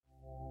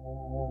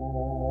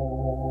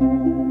Friends,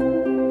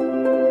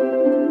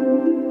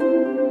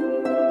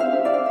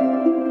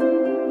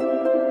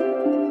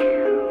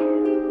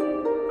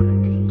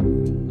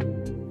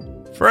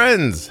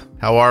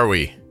 how are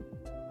we?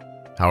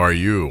 How are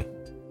you?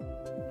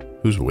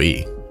 Who's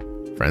we?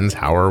 Friends,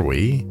 how are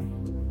we?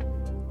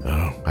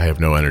 Oh, I have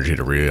no energy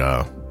to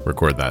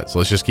record that, so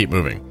let's just keep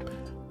moving.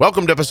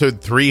 Welcome to episode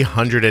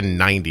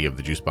 390 of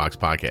the Juicebox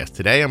Podcast.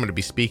 Today, I'm going to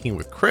be speaking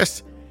with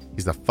Chris.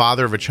 He's the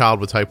father of a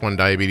child with type 1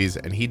 diabetes,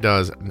 and he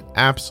does an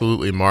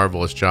absolutely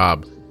marvelous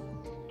job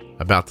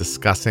about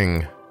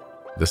discussing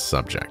the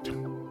subject.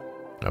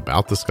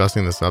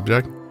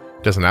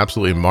 Does an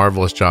absolutely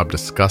marvelous job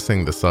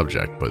discussing the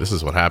subject, but this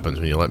is what happens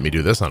when you let me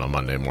do this on a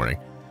Monday morning.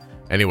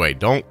 Anyway,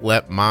 don't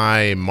let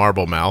my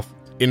marble mouth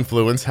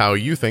influence how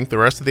you think the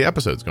rest of the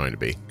episode's going to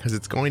be, because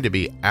it's going to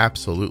be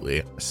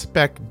absolutely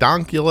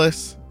spectacular.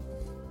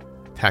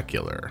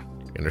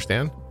 You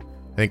understand?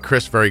 I think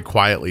Chris very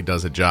quietly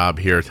does a job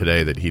here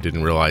today that he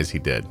didn't realize he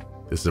did.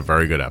 This is a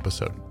very good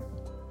episode.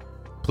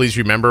 Please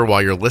remember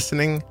while you're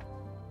listening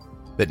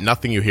that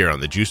nothing you hear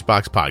on the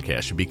Juicebox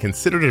Podcast should be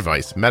considered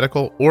advice,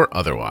 medical or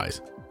otherwise.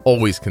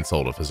 Always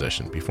consult a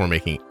physician before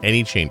making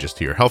any changes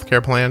to your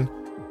healthcare plan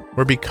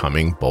or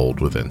becoming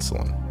bold with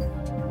insulin.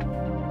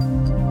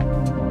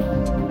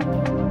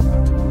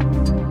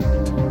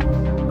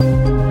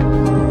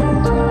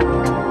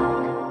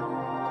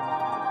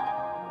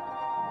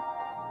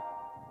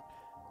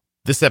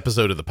 This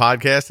episode of the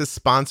podcast is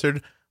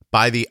sponsored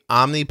by the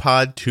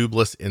Omnipod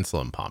tubeless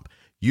insulin pump.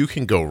 You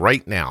can go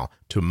right now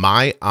to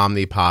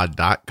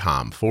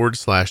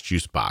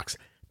myomnipod.com/juicebox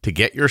to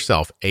get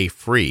yourself a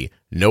free,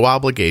 no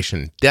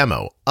obligation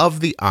demo of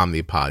the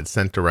Omnipod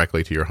sent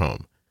directly to your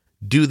home.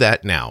 Do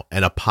that now,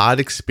 and a pod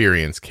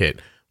experience kit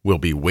will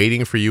be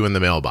waiting for you in the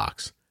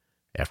mailbox.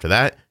 After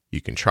that,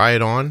 you can try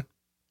it on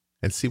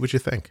and see what you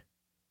think.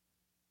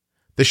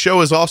 The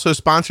show is also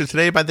sponsored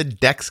today by the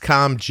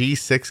Dexcom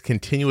G6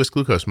 continuous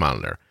glucose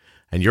monitor.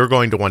 And you're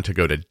going to want to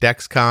go to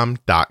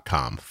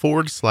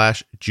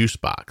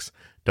dexcom.com/juicebox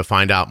to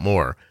find out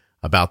more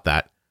about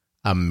that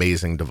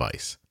amazing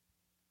device.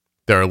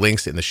 There are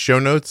links in the show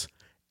notes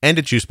and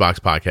at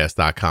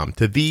juiceboxpodcast.com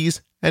to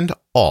these and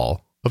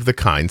all of the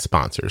kind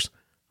sponsors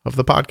of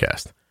the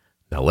podcast.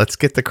 Now let's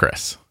get to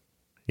Chris.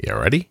 You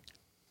ready?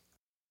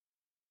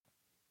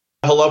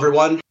 Hello,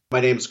 everyone. My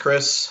name is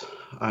Chris.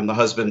 I'm the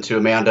husband to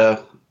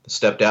Amanda, the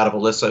stepdad of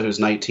Alyssa, who's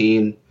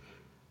 19.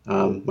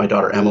 My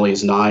daughter Emily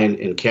is 9,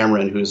 and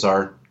Cameron, who's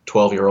our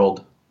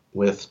 12-year-old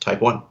with type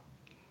 1.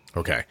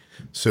 Okay.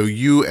 So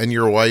you and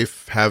your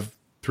wife have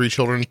 3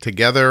 children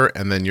together,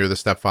 and then you're the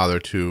stepfather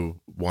to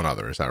one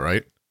other. Is that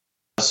right?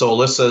 So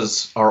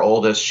Alyssa's our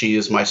oldest. She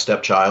is my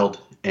stepchild,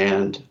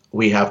 and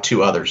we have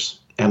 2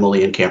 others,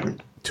 Emily and Cameron.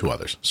 2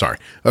 others. Sorry.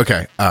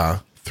 Okay.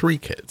 3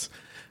 kids.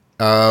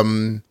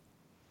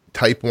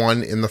 Type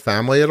 1 in the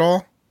family at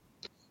all?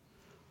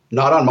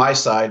 Not on my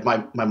side.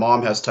 My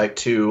mom has type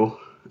 2.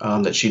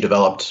 That she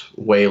developed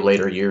way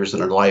later years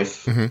in her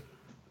life. Mm-hmm.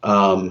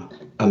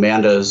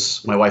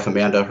 My wife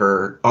Amanda,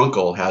 her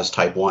uncle has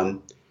type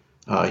 1.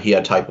 He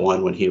had type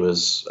 1 when he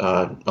was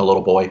a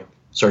little boy,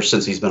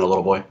 since he's been a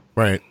little boy.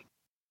 Right.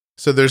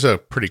 So there's a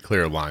pretty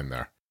clear line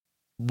there.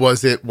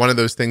 Was it one of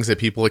those things that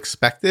people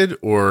expected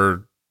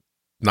or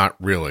not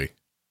really?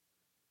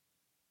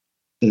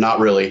 Not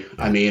really.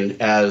 I mean,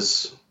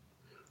 as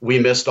we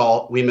missed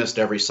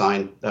every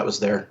sign that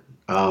was there.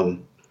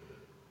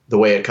 The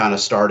way it kind of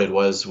started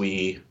was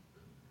we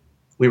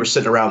were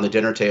sitting around the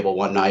dinner table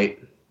one night,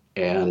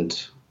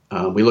 and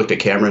we looked at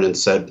Cameron and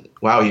said,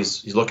 "Wow,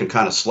 he's looking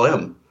kind of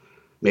slim.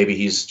 Maybe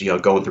he's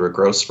going through a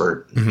growth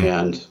spurt." Mm-hmm.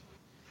 And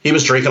he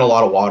was drinking a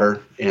lot of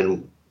water,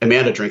 and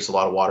Amanda drinks a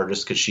lot of water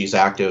just because she's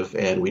active,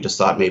 and we just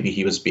thought maybe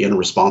he was being a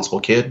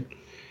responsible kid.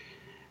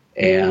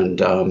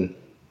 And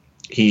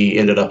he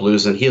ended up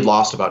losing. He had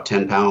lost about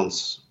 10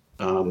 pounds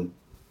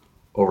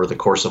over the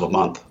course of a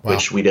month, wow.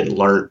 Which we didn't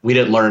learn. We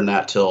didn't learn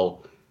that till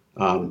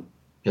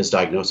his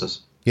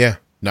diagnosis. Yeah.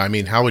 No, I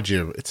mean, how would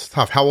you? It's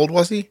tough. How old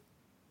was he?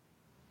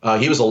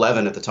 He was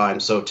 11 at the time.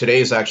 So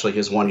today is actually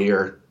his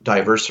 1-year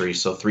anniversary.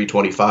 So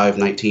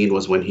 3/25/19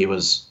 was when he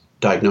was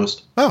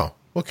diagnosed. Oh,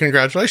 well,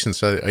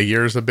 congratulations. A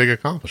year is a big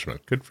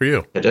accomplishment. Good for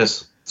you. It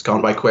is. It's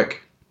gone by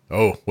quick.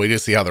 Oh, wait to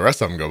see how the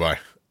rest of them go by.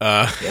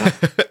 Yeah.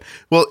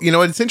 Well,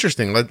 it's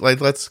interesting.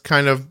 Let's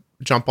kind of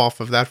jump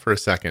off of that for a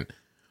second.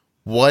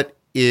 What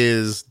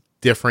is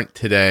different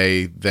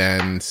today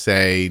than,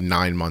 say,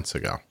 9 months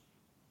ago?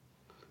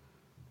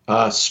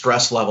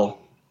 Stress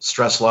level.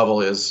 Stress level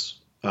is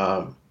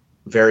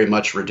very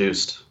much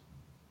reduced.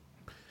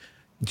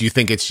 Do you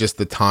think it's just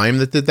the time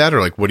that did that,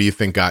 or what do you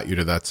think got you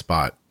to that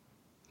spot?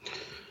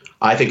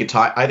 I think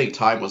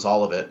time was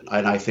all of it,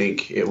 and I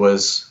think it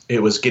was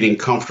getting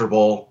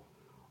comfortable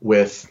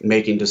with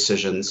making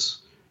decisions.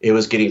 It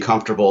was getting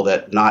comfortable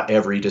that not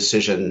every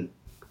decision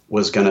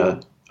was going to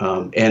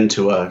end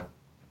to a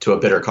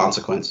bitter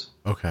consequence.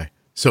 Okay,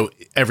 so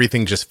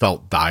everything just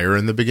felt dire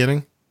in the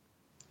beginning.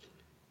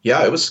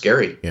 Yeah, it was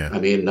scary. Yeah, I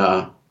mean,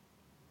 I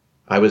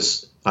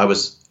was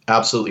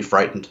absolutely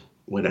frightened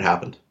when it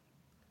happened.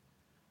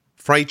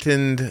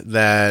 frightened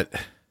that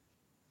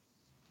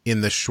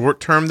in the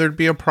short term there'd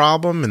be a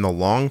problem? In the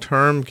long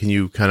term, can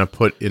you kind of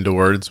put into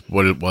words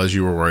what it was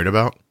you were worried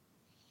about?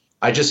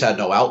 I just had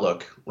no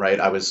outlook, right?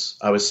 I was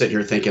sitting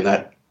here thinking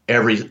that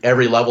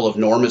every level of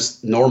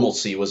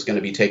normalcy was going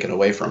to be taken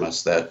away from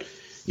us. That,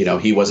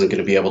 he wasn't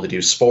going to be able to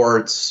do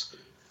sports.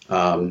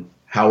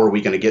 How are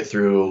we going to get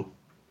through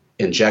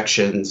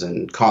injections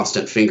and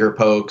constant finger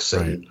pokes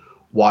and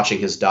watching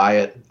his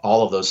diet?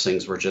 All of those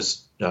things were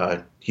just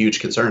huge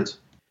concerns.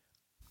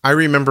 I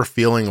remember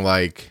feeling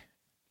like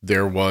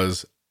there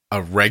was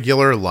a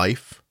regular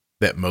life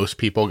that most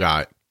people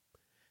got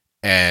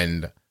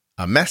and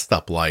a messed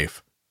up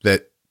life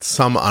that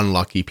some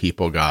unlucky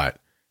people got,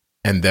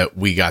 and that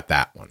we got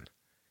that one.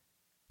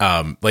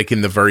 Like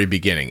in the very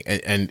beginning,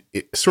 and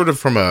it, sort of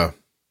from a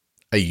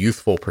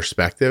youthful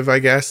perspective, I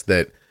guess,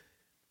 that,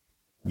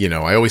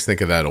 I always think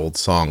of that old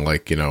song,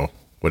 like,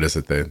 what is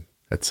it that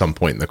at some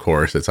point in the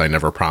chorus, it's, I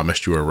never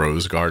promised you a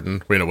rose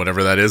garden,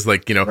 whatever that is,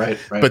 like, Right.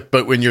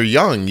 but when you're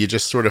young, you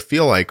just sort of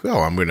feel like,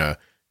 oh, I'm going to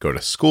go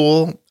to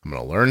school. I'm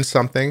going to learn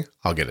something.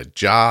 I'll get a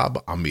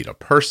job. I'll meet a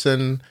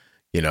person,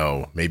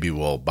 maybe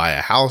we'll buy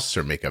a house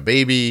or make a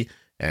baby.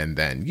 And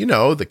then,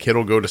 the kid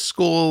will go to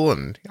school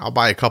and I'll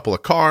buy a couple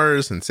of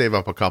cars and save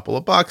up a couple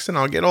of bucks and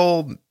I'll get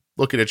old,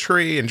 look at a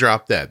tree and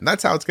drop dead. And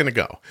that's how it's going to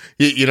go.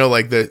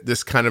 Like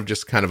this kind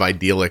of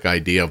idyllic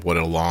idea of what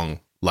a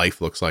long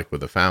life looks like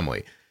with a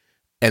family.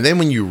 And then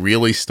when you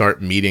really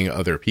start meeting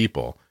other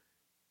people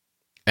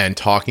and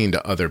talking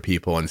to other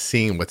people and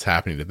seeing what's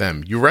happening to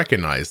them, you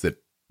recognize that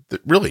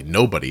really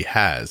nobody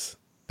has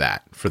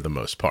that for the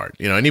most part.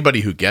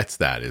 Anybody who gets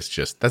that is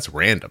just, that's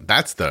random.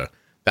 That's the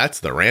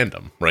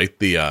random, right?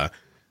 The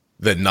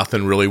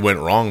nothing really went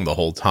wrong the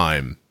whole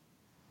time.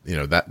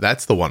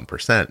 That's the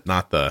 1%,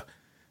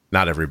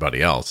 not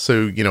everybody else.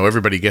 So,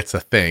 everybody gets a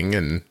thing,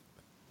 and,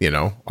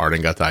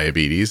 Arden got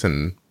diabetes,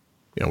 and,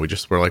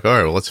 we're like, all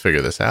right, well, let's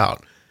figure this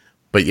out.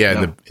 But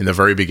yeah, in the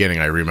very beginning,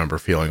 I remember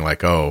feeling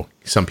like, oh,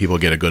 some people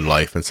get a good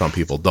life and some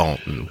people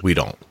don't, and we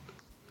don't,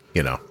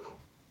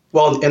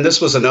 Well, and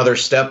this was another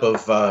step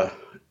of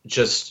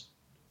just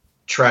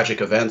tragic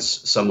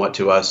events somewhat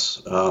to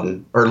us,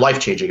 or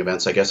life-changing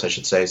events, I guess I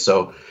should say.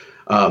 So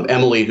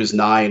Emily, who's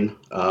 9,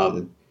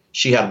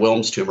 she had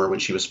Wilms tumor when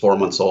she was 4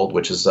 months old,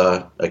 which is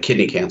a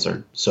kidney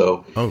cancer.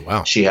 So oh,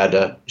 wow. she had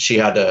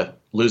to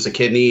lose a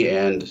kidney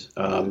and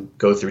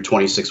go through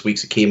 26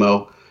 weeks of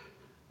chemo.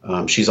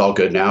 She's all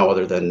good now,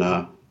 other than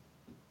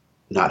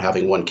not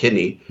having one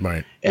kidney.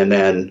 Right. And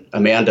then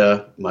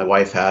Amanda, my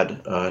wife,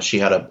 she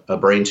had a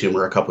brain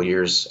tumor a couple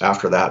years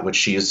after that, which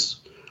she's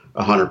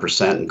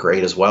 100% and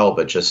great as well.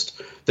 But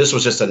this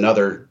was just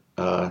another,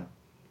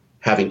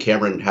 having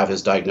Cameron have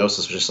his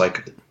diagnosis was just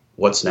like,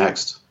 what's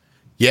next?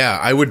 Yeah,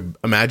 I would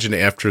imagine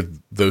after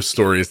those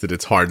stories that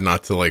it's hard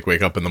not to like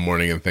wake up in the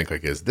morning and think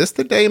like, is this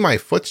the day my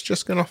foot's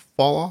just going to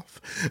fall off?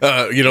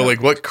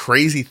 Like what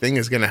crazy thing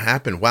is going to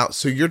happen? Wow.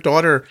 So your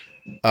daughter,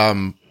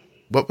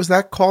 what was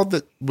that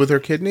called with her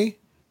kidney?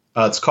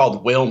 It's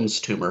called Wilms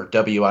tumor,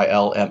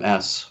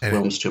 WILMS,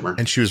 Wilms tumor.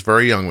 And she was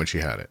very young when she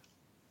had it.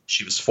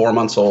 She was 4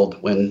 months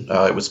old when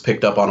it was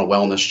picked up on a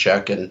wellness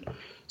check and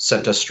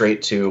sent us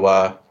straight to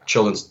one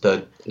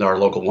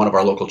of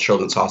our local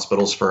children's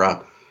hospitals for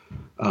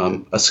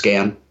a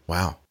scan.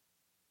 Wow.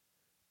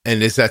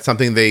 And is that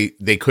something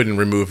they couldn't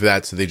remove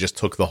that, so they just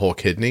took the whole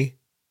kidney?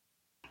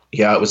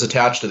 Yeah, it was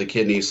attached to the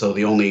kidney, so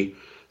the only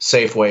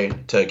safe way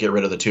to get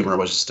rid of the tumor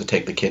was just to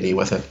take the kidney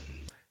with it.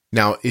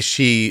 Now,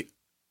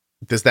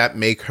 does that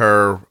make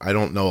her, I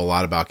don't know a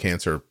lot about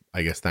cancer,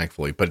 I guess,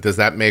 thankfully, but does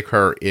that make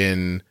her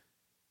do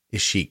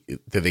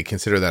they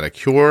consider that a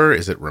cure?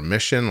 Is it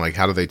remission? Like,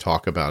 how do they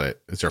talk about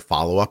it? Is there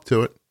follow-up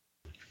to it?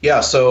 Yeah,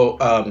 so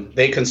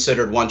they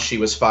considered once she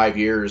was 5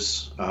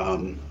 years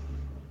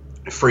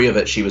free of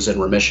it, she was in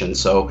remission.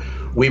 So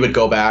we would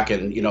go back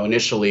and,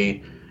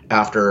 initially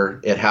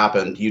after it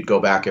happened, you'd go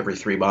back every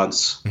 3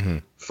 months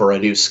for a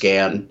new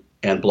scan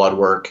and blood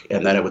work.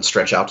 And then it would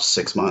stretch out to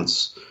 6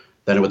 months.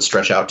 Then it would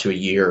stretch out to a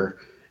year.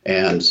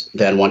 And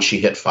then once she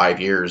hit 5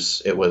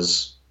 years, it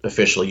was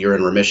officially, you're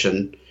in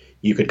remission.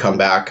 You could come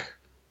back,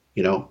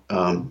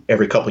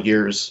 every couple of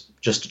years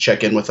just to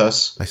check in with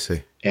us. I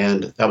see.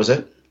 And that was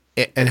it.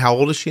 And how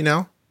old is she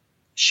now?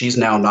 She's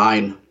now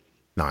 9.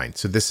 9.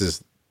 So this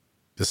is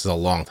a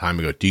long time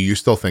ago. Do you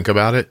still think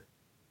about it?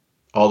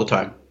 All the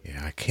time.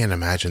 Yeah, I can't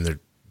imagine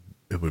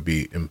it would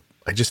be.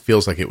 It just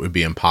feels like it would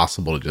be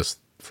impossible to just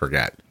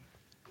forget.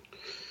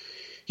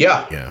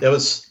 Yeah. That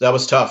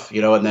was tough,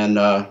 and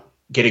then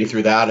getting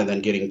through that, and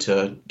then getting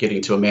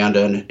to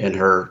Amanda and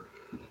her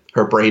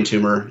brain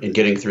tumor, and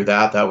getting through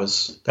that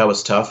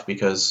was tough,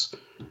 because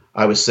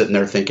I was sitting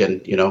there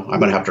thinking, I'm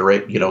going to have to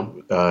rate,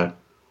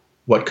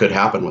 what could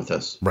happen with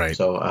this. Right.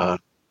 So,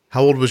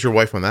 how old was your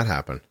wife when that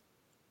happened?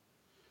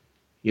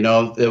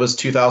 It was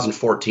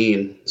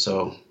 2014.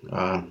 So,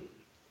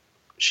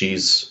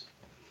 she's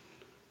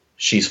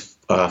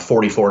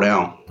 44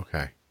 now.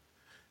 Okay.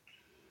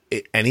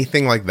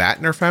 Anything like that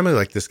in her family?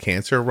 Like this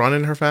cancer run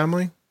in her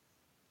family?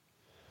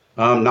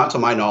 Not to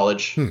my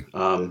knowledge.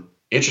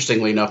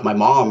 interestingly enough, my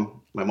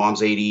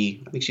mom's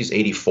 80. I think she's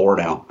 84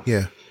 now.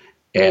 Yeah.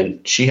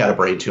 And she had a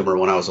brain tumor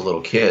when I was a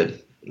little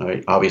kid.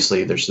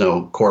 Obviously, there's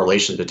no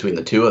correlation between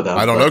the two of them.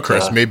 I don't know,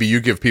 Chris. Maybe you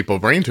give people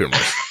brain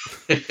tumors.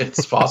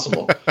 It's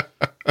possible.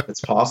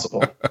 It's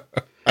possible.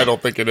 I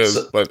don't think it is,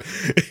 but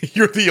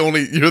you're the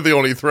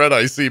only thread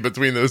I see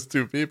between those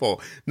two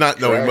people, not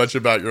knowing much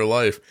about your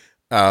life.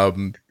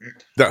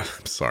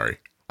 Sorry.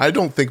 I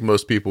don't think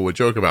most people would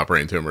joke about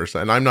brain tumors,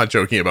 and I'm not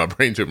joking about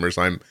brain tumors.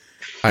 I'm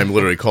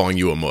literally calling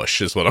you a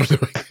mush is what I'm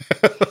doing.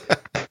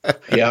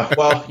 Yeah.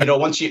 Well,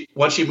 once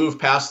you move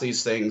past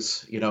these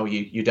things,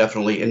 you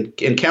definitely, and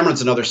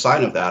Cameron's another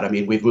sign of that. I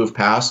mean, we've moved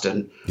past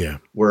and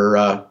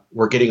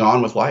we're getting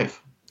on with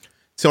life.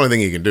 It's the only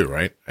thing you can do,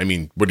 right? I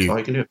mean, what do you, all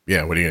you can do.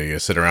 Yeah. What are you going to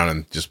sit around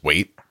and just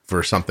wait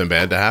for something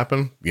bad to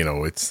happen?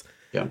 It's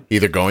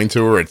either going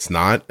to, or it's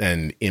not.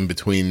 And in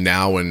between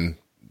now and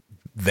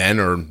then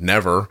or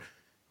never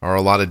are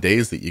a lot of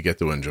days that you get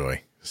to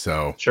enjoy.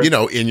 So, sure.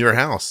 In your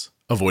house,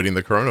 avoiding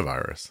the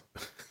coronavirus.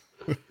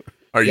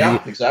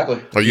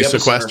 Exactly. Are you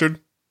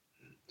sequestered?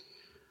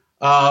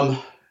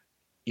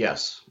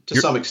 Yes, to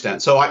some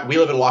extent. So we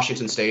live in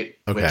Washington State,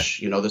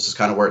 which, this is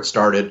kind of where it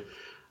started.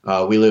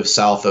 We live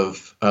south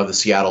of the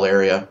Seattle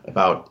area,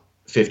 about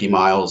 50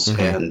 miles.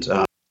 And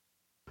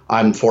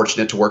I'm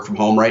fortunate to work from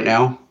home right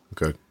now.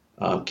 Okay.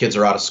 Kids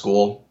are out of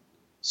school.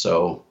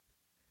 So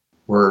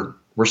we're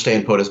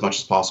staying put as much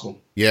as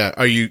possible. Yeah.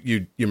 Are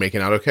you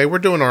making out okay? We're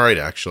doing all right,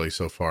 actually,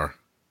 so far.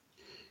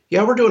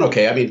 Yeah, we're doing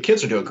okay. I mean,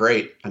 kids are doing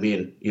great. I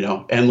mean,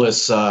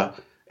 endless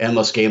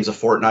games of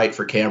Fortnite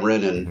for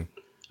Cameron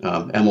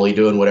and Emily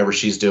doing whatever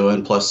she's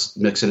doing, plus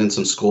mixing in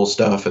some school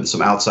stuff and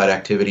some outside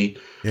activity.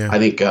 Yeah. I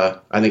think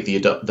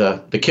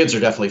the kids are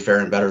definitely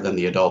faring better than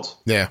the adults.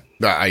 Yeah,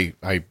 I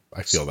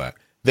feel that.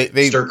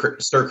 They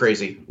stir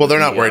crazy. Well, they're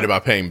not worried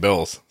about paying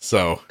bills,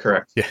 so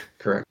correct. Yeah,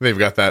 correct. They've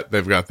got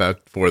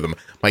that for them.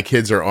 My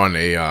kids are on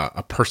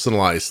a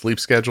personalized sleep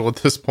schedule at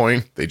this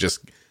point. They just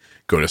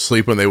go to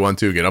sleep when they want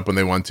to, get up when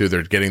they want to.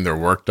 They're getting their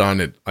work done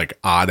at like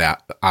odd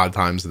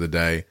times of the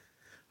day.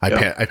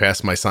 I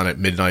passed my son at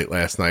midnight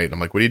last night. I'm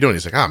like, "What are you doing?"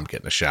 He's like, "I'm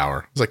getting a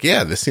shower." I was like,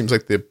 "Yeah, this seems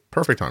like the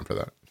perfect time for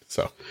that."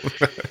 So,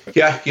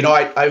 yeah,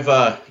 I've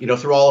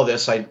through all of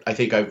this, I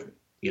think I've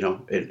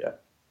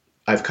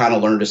kind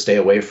of learned to stay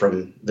away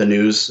from the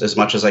news as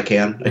much as I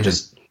can.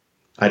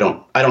 I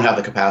don't have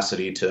the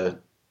capacity to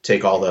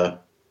take all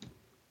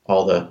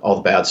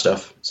the bad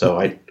stuff. So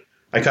I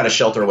kind of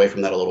shelter away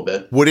from that a little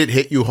bit. Would it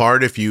hit you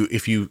hard if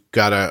you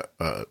got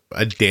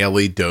a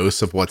daily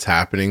dose of what's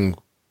happening?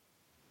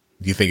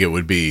 Do you think it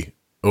would be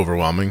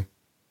overwhelming?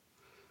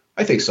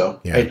 I think so.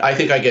 Yeah. I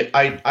think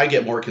I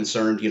get more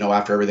concerned,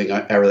 after everything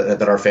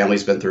that our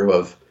family's been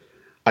through.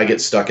 I get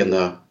stuck in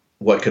the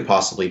what could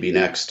possibly be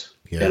next,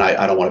 and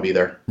I don't want to be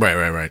there.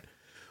 Right.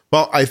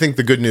 Well, I think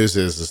the good news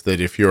is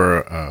that if you're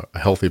a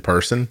healthy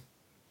person,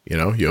 you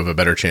have a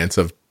better chance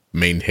of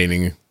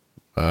maintaining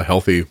a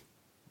healthy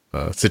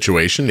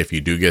situation. If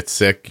you do get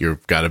sick,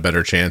 you've got a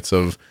better chance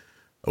of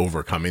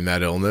overcoming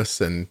that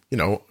illness. And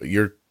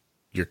your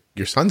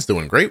son's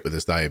doing great with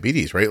his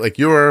diabetes, right? Like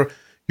you're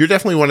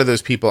definitely one of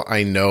those people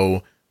I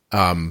know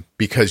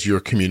because you're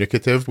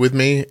communicative with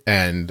me,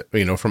 and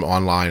from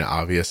online,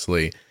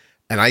 obviously.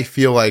 And I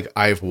feel like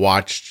I've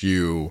watched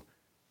you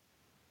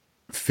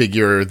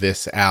figure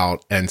this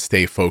out and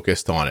stay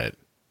focused on it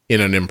in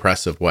an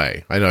impressive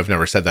way. I know I've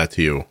never said that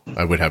to you.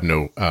 I would have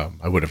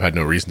had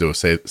no reason to have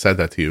said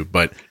that to you,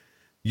 but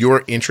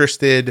you're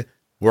interested,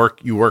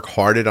 you work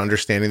hard at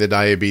understanding the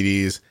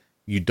diabetes.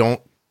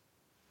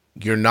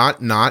 You're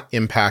not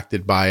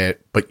impacted by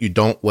it, but you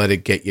don't let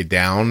it get you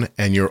down,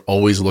 and you're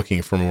always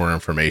looking for more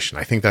information.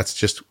 I think that's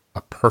just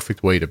a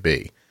perfect way to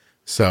be.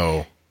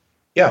 So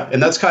yeah.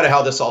 And that's kind of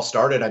how this all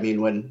started. I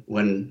mean,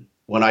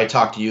 when I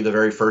talked to you the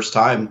very first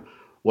time,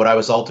 what I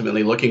was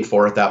ultimately looking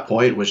for at that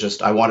point was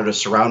just, I wanted to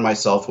surround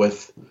myself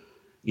with,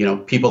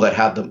 people that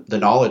had the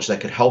knowledge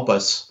that could help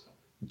us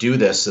do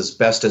this as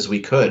best as we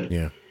could.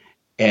 Yeah.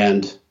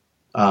 And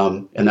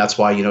that's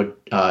why,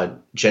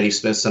 Jenny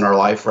Smith's in our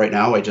life right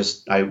now.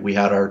 We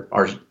had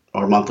our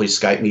monthly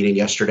Skype meeting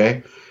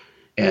yesterday,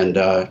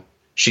 and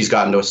she's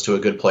gotten us to a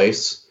good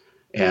place.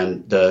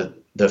 And the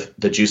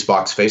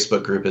Juicebox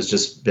Facebook group has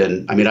just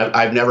been,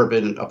 I've never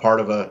been a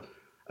part of a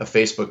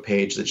Facebook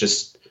page that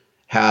just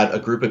had a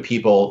group of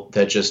people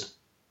that just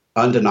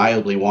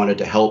undeniably wanted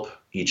to help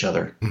each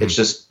other.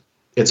 Mm-hmm.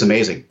 It's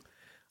amazing.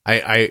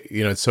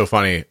 It's so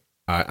funny.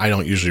 I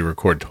don't usually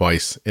record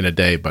twice in a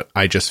day, but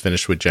I just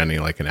finished with Jenny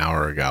like an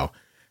hour ago,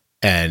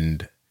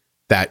 and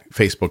that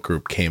Facebook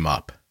group came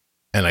up,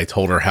 and I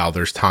told her how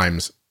there's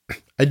times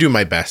I do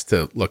my best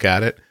to look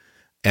at it,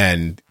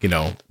 and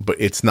but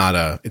it's not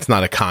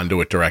a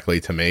conduit directly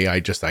to me. I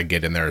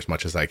get in there as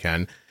much as I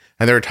can,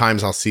 and there are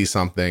times I'll see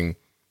something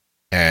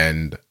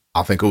and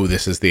I'll think, oh,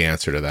 this is the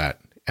answer to that,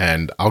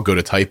 and I'll go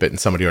to type it, and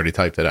somebody already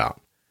typed it out.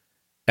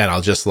 And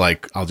I'll just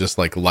like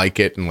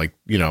it and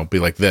be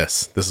like,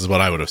 this is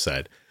what I would have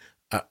said.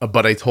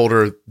 But I told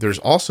her there's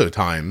also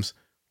times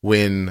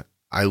when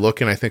I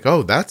look and I think,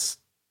 oh, that's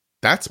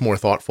more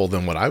thoughtful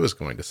than what I was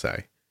going to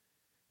say.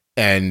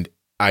 And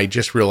I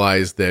just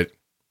realized that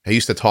I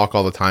used to talk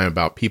all the time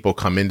about people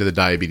come into the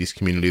diabetes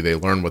community, they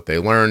learn what they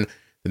learn,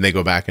 then they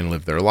go back and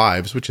live their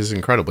lives, which is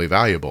incredibly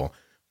valuable.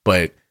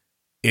 But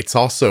it's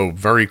also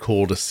very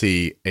cool to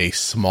see a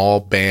small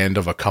band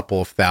of a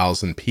couple of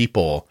thousand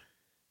people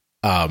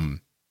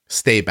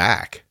stay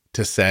back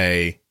to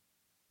say,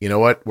 you know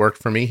what worked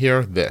for me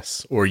here?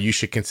 This, or you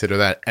should consider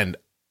that. And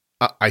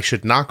I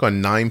should knock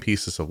on 9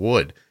 pieces of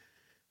wood,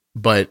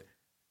 but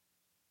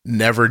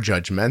never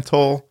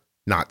judgmental,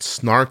 not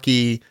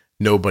snarky.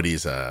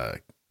 Nobody's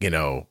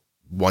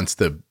wants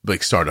to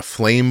like start a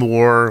flame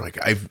war. Like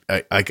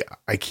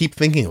I keep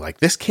thinking like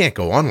this can't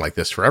go on like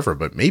this forever,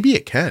 but maybe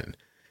it can.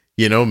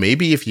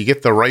 Maybe if you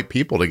get the right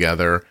people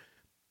together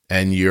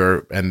and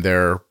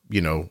they're,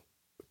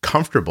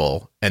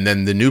 comfortable, and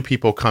then the new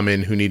people come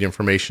in who need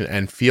information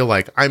and feel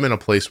like I'm in a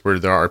place where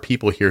there are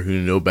people here who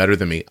know better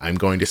than me. I'm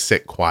going to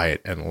sit quiet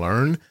and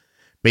learn.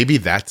 Maybe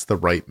that's the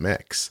right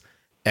mix.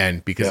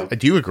 And because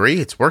do you agree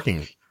it's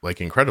working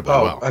like incredibly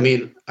well? I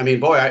mean,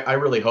 boy, I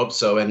really hope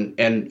so.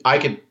 And I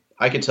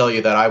could tell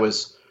you that I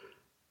was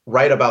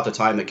right about the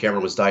time that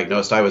Cameron was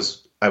diagnosed. I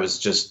was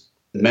just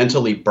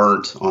mentally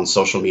burnt on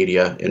social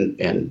media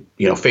and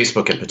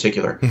Facebook in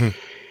particular. Mm-hmm.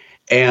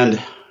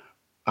 And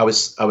I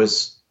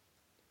was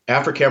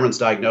after Cameron's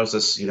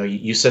diagnosis,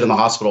 you sit in the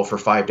hospital for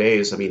 5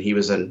 days. I mean, he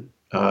was in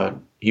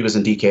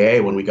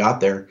DKA when we got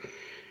there,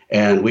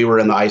 and we were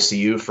in the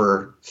ICU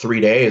for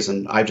 3 days.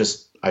 And I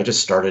just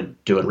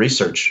started doing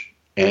research,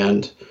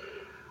 and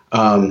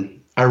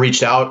I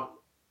reached out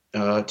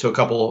to a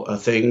couple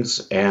of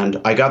things,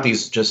 and I got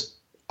these just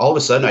all of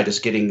a sudden I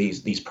just getting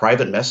these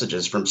private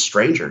messages from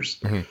strangers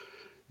mm-hmm.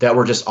 that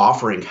were just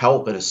offering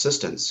help and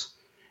assistance.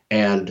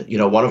 And,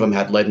 one of them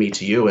had led me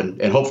to you,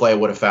 and hopefully I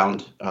would have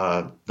found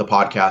the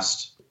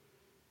podcast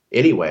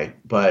anyway.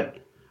 But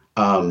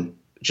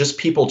just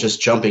people just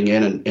jumping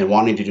in and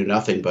wanting to do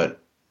nothing but,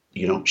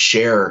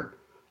 share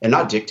and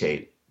not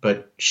dictate,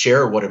 but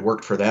share what had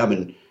worked for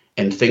them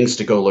and things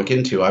to go look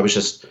into.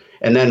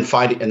 And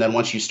then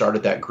once you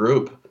started that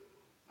group,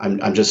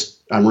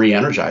 I'm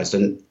re-energized.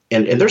 And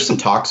there's some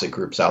toxic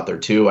groups out there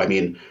too. I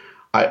mean,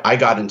 I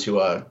got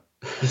into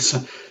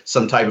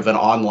some type of an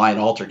online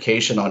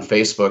altercation on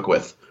Facebook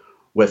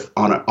with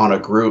on a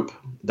group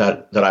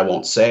that I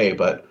won't say,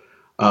 but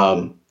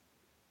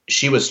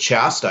she was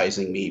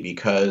chastising me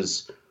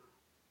because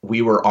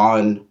we were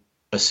on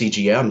a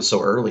CGM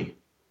so early.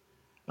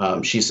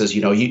 She says,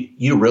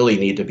 you really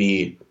need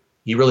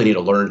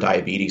to learn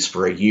diabetes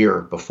for a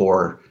year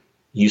before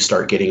you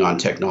start getting on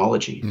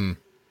technology. Mm.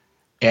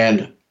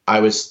 And I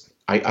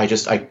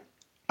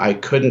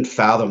couldn't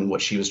fathom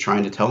what she was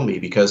trying to tell me,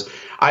 because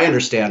I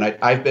understand.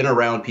 I've been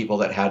around people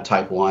that had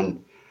type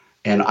 1,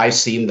 and I've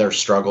seen their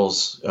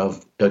struggles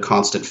of the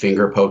constant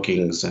finger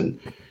pokings and,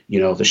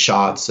 the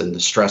shots and the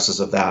stresses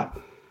of that.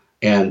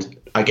 And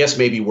I guess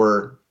maybe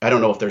I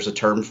don't know if there's a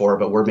term for it,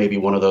 but we're maybe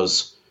one of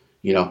those,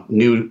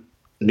 new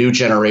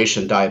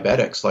generation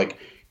diabetics. Like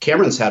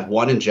Cameron's had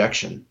 1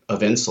 injection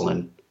of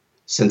insulin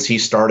since he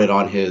started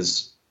on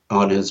his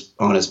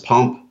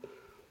pump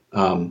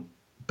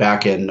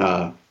back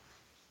in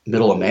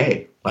middle of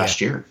May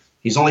last year.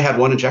 He's only had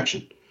 1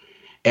 injection,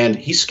 and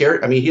he's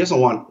scared. I mean, he doesn't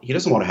want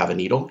to have a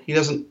needle. He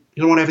doesn't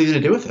want to have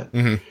anything to do with it.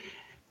 Mm-hmm.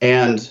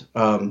 And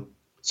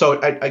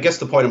so I guess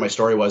the point of my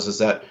story is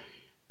that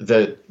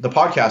the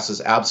podcast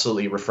is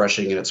absolutely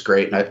refreshing, and it's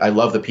great. And I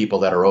love the people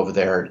that are over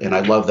there, and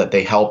I love that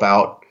they help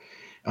out.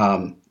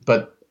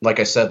 But like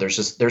I said,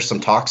 there's some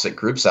toxic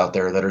groups out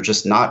there that are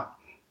just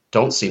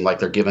don't seem like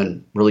they're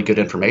giving really good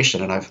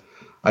information. And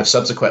I've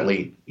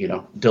subsequently,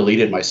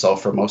 deleted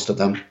myself from most of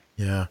them.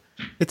 Yeah.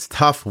 It's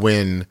tough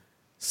when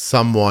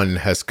someone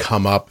has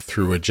come up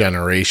through a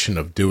generation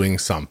of doing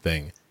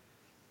something,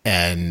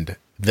 and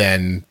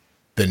then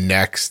the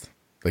next,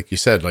 like you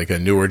said, like a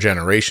newer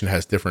generation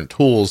has different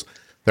tools.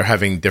 They're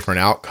having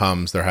different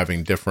outcomes. They're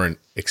having different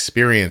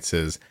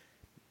experiences.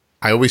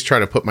 I always try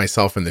to put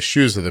myself in the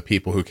shoes of the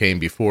people who came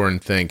before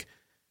and think,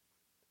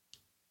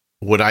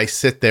 would I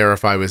sit there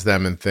if I was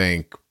them and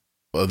think,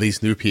 well,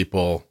 these new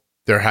people,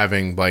 they're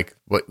having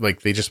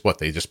they just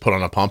put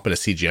on a pump and a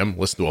CGM,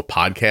 listen to a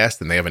podcast,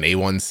 and they have an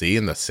A1C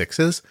in the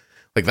 6s.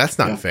 Like, that's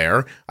not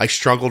fair. I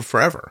struggled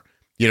forever.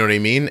 You know what I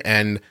mean?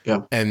 And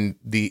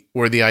the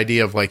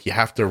idea of like, you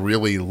have to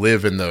really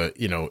live in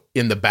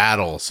the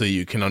battle so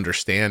you can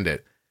understand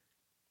it.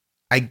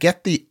 I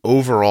get the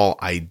overall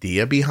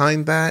idea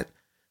behind that,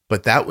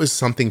 but that was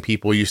something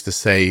people used to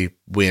say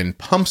when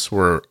pumps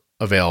were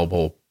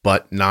available,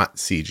 but not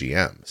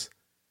CGMs.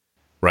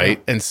 Right.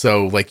 Yeah. And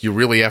so like, you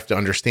really have to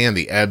understand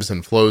the ebbs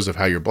and flows of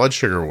how your blood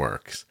sugar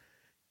works.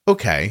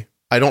 Okay.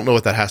 I don't know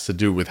what that has to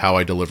do with how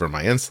I deliver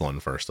my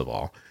insulin, first of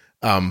all.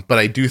 But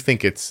I do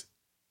think it's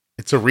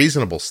a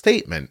reasonable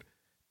statement,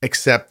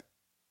 except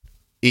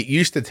it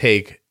used to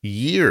take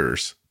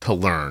years to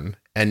learn.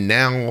 And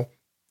now,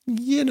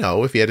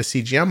 if you had a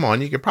CGM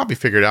on, you could probably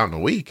figure it out in a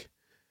week,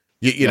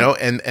 you know,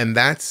 and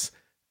that's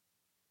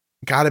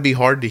got to be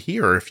hard to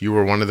hear if you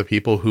were one of the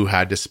people who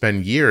had to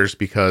spend years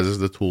because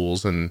the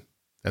tools and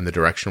the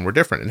direction were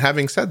different. And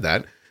having said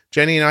that,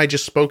 Jenny and I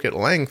just spoke at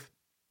length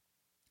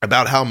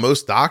about how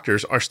most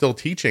doctors are still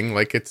teaching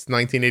like it's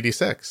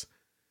 1986.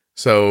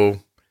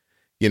 So,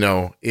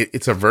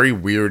 it's a very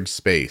weird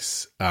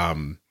space.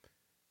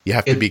 You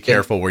have to be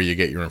careful where you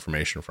get your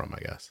information from, I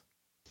guess.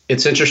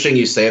 It's interesting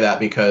you say that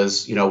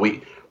because,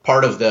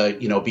 part of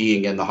the,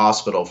 being in the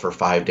hospital for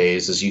 5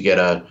 days is you get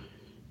a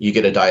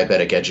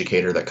diabetic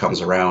educator that comes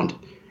around,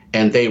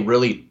 and they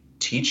really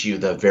teach you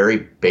the very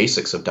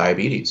basics of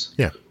diabetes.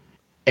 Yeah.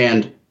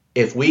 And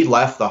if we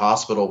left the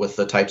hospital with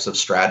the types of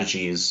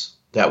strategies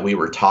that we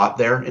were taught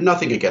there, and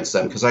nothing against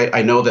them, because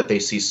I know that they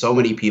see so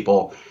many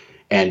people,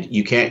 and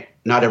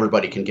not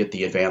everybody can get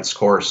the advanced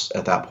course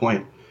at that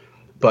point.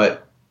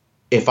 But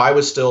if I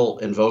was still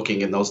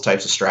invoking in those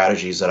types of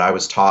strategies that I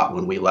was taught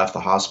when we left the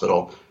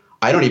hospital,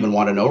 I don't even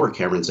want to know where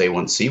Cameron's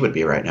A1C would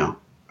be right now.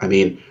 I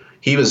mean,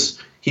 he was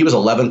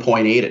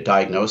 11.8 at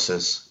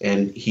diagnosis,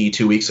 and he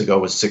 2 weeks ago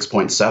was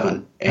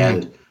 6.7.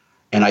 And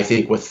I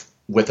think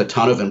with a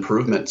ton of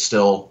improvement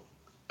still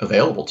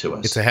available to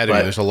us. It's ahead of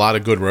you. There's a lot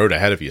of good road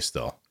ahead of you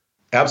still.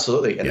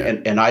 Absolutely.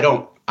 And I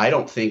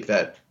don't think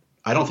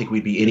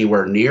we'd be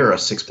anywhere near a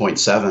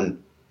 6.7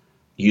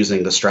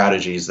 using the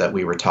strategies that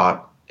we were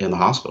taught in the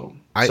hospital.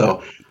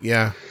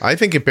 I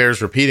think it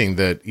bears repeating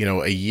that,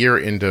 a year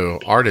into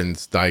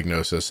Arden's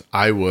diagnosis,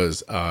 I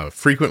was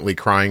frequently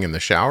crying in the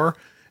shower,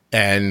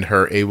 and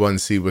her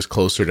A1C was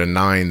closer to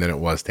 9 than it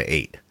was to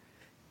 8.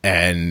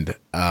 And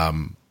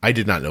I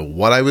did not know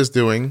what I was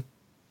doing.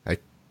 I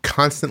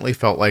constantly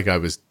felt like I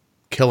was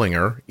killing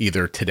her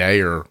either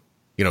today or,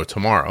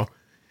 tomorrow.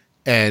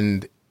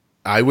 And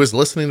I was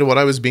listening to what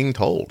I was being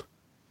told.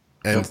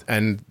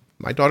 And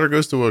my daughter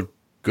goes to a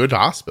good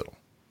hospital.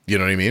 You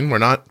know what I mean? We're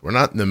not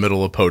in the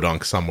middle of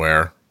Podunk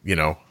somewhere,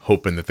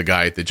 hoping that the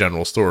guy at the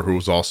general store,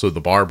 who's also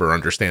the barber,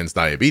 understands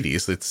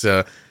diabetes. It's,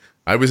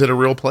 I was at a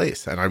real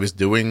place, and I was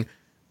doing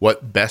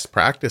what best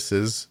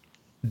practices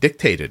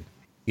dictated,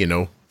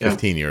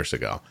 15 years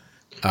ago.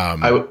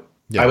 I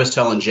was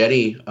telling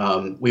Jenny,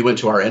 we went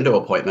to our endo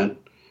appointment,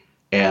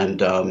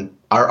 and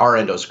our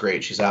endo's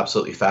great. She's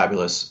absolutely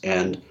fabulous.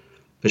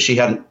 But she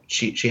had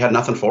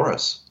nothing for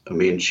us. I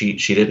mean, she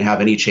didn't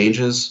have any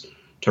changes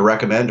to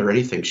recommend or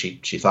anything.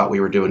 She thought we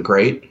were doing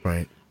great.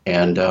 Right.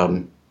 And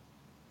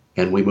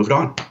we moved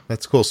on.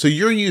 That's cool. So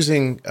you're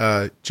using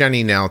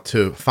Jenny now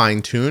to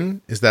fine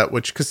tune. Is that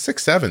because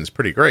 6.7 is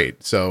pretty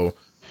great. So.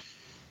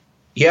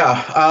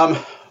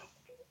 Yeah.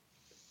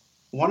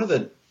 One of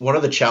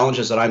the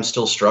challenges that I'm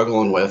still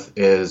struggling with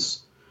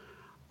is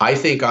I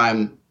think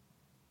I'm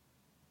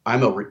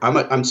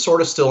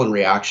sort of still in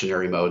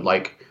reactionary mode.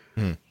 Like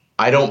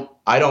I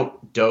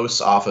don't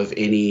dose off of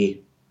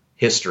any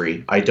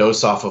history. I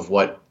dose off of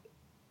what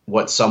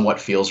somewhat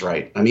feels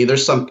right. I mean,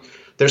 there's some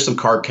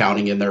carb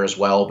counting in there as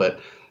well, but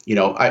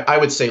I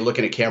would say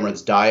looking at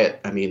Cameron's diet,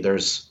 I mean,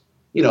 there's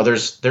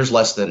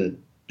less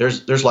than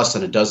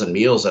a dozen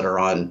meals that are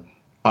on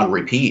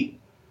repeat.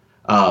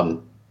 I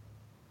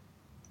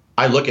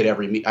look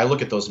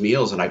at those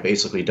meals and I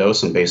basically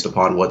dose them based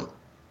upon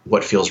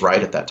what feels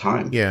right at that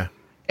time. Yeah.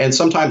 And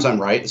sometimes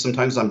I'm right, and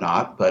sometimes I'm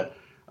not, but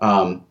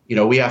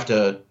we have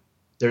to.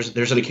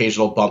 There's an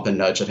occasional bump and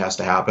nudge that has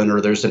to happen,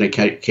 or there's an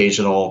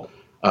occasional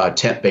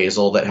temp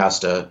basal that has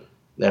to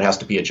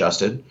be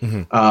adjusted.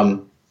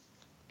 Mm-hmm.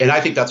 And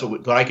I think that's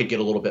what I could get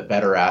a little bit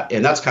better at,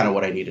 and that's kind of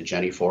what I needed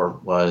Jenny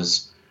for.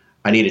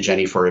 I needed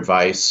Jenny for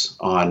advice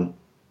on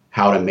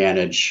how to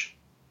manage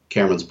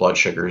Cameron's blood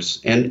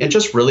sugars, and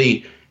just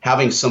really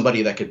having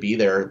somebody that could be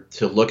there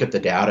to look at the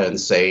data and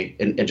say,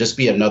 and just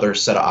be another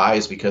set of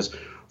eyes, because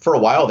for a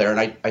while there, and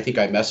I think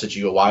I messaged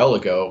you a while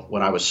ago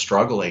when I was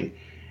struggling.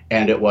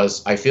 And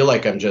I feel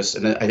like I'm just,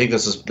 and I think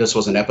this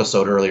was an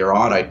episode earlier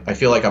on. I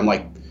feel like I'm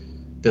like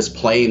this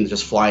plane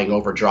just flying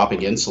over,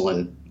 dropping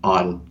insulin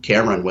on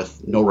Cameron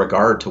with no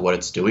regard to what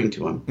it's doing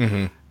to him.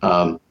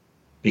 Mm-hmm.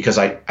 Because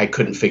I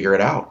couldn't figure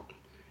it out.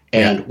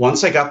 And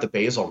once I got the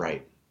basal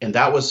right, and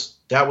that was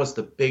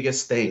the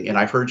biggest thing. And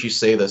I've heard you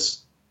say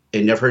this,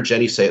 and I've heard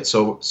Jenny say it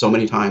so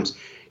many times,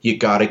 you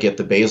got to get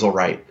the basal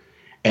right.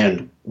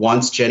 And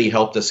once Jenny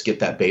helped us get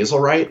that basal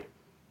right,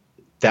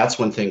 that's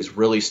when things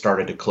really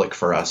started to click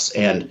for us.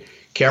 And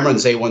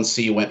Cameron's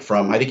A1C went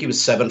from, I think he was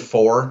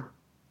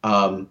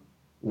 7.4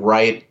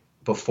 right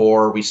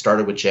before we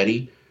started with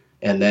Jenny.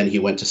 And then he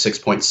went to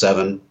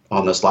 6.7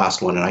 on this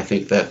last one. And I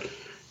think that,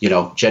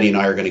 Jenny and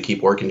I are going to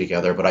keep working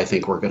together, but I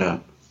think we're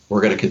going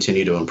to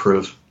continue to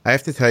improve. I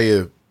have to tell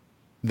you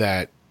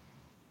that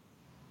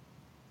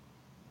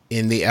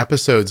in the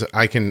episodes,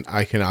 I can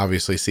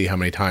obviously see how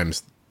many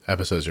times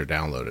episodes are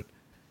downloaded.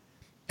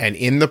 And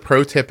in the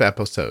pro tip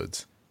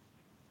episodes,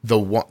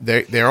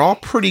 they're all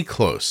pretty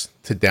close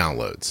to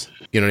downloads.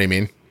 You know what I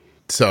mean?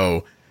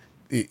 So,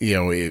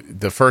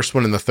 the first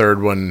one and the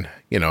third one,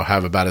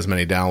 have about as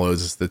many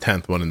downloads as the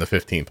 10th one and the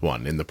 15th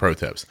one in the pro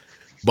tips.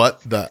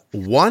 But the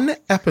one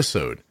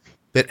episode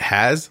that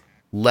has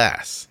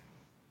less,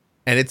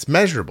 and it's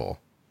measurable,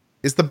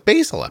 is the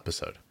basal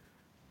episode.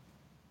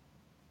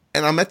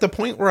 And I'm at the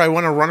point where I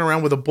want to run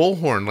around with a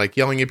bullhorn, like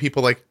yelling at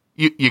people like,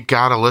 you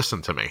gotta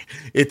listen to me.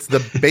 It's the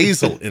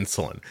basal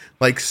insulin.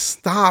 Like,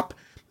 stop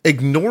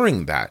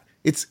ignoring that.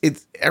 It's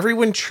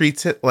everyone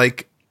treats it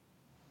like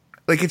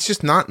it's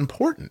just not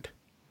important.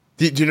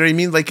 Do you know what I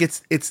mean? Like,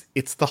 it's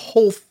the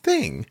whole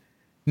thing.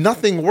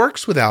 Nothing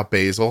works without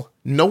basal.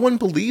 No one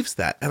believes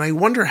that. And I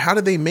wonder, how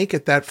do they make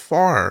it that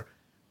far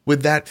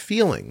with that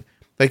feeling?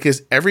 Like,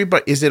 is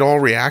it all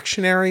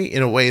reactionary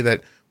in a way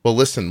that, well,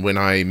 listen, when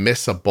I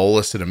miss a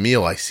bolus at a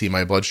meal, I see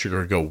my blood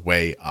sugar go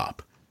way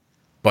up.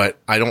 But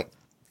I don't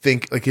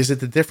think, like, is it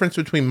the difference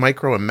between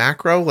micro and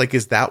macro? Like,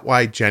 is that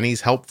why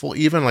Jenny's helpful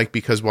even? Like,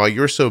 because while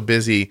you're so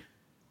busy,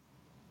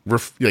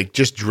 like,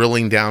 just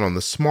drilling down on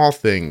the small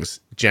things,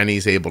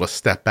 Jenny's able to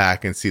step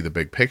back and see the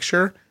big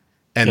picture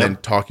and then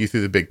talk you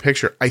through the big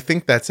picture. I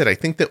think that's it. I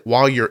think that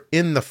while you're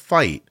in the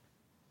fight,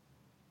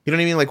 you know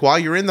what I mean? Like, while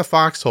you're in the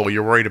foxhole,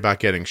 you're worried about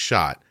getting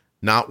shot,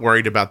 not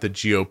worried about the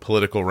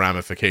geopolitical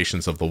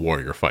ramifications of the war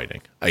you're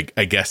fighting, I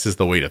guess is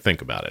the way to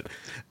think about it.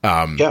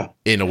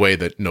 In a way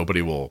that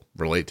nobody will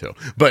relate to.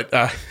 But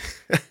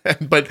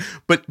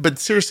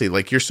seriously,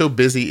 like, you're so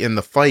busy in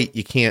the fight,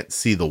 you can't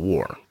see the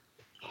war,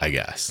 I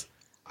guess.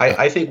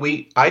 I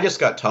think I just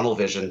got tunnel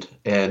visioned,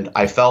 and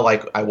I felt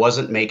like I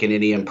wasn't making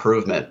any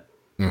improvement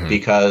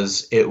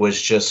because it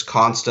was just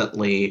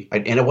constantly,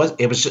 and it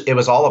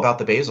was all about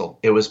the basal.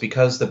 It was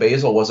because the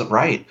basal wasn't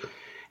right,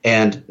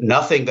 and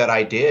nothing that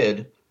I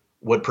did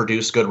would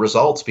produce good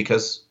results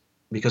because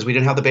we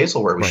didn't have the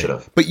basal where we should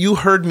have. But you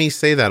heard me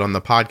say that on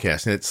the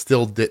podcast, and it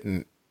still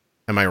didn't.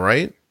 Am I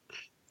right?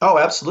 Oh,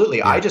 absolutely.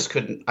 Yeah.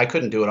 I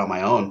couldn't do it on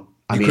my own.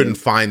 I mean, couldn't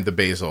find the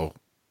basal.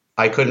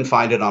 I couldn't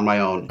find it on my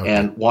own. Okay.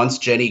 And once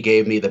Jenny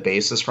gave me the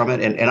basis from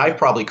it, and I've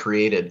probably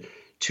created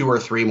 2 or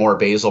 3 more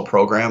basal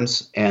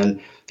programs.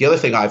 And the other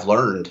thing I've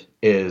learned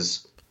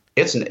is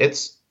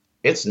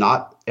it's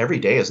not, every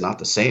day is not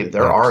the same.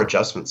 There are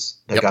adjustments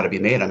that got to be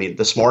made. I mean,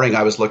 this morning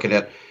I was looking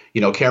at,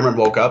 Cameron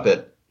woke up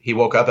at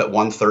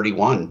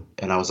 1:31,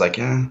 and I was like,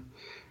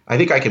 I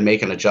think I can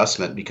make an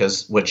adjustment,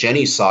 because what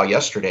Jenny saw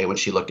yesterday when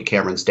she looked at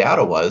Cameron's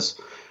data was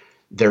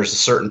there's a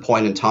certain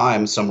point in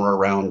time, somewhere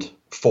around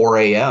 4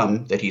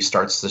 a.m., that he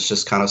starts this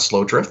just kind of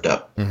slow drift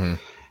up. Mm-hmm.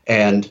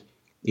 And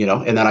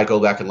then I go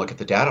back and look at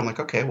the data. I'm like,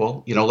 okay,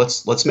 well,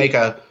 let's make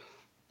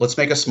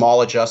a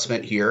small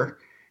adjustment here,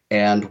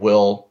 and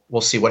we'll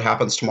see what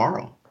happens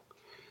tomorrow.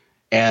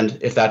 And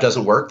if that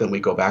doesn't work, then we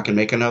go back and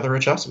make another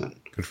adjustment.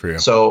 Good for you.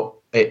 So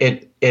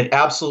it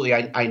absolutely,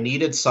 I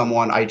needed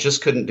someone. I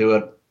just couldn't do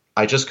it.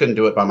 I just couldn't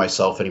do it by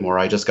myself anymore.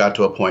 I just got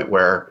to a point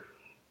where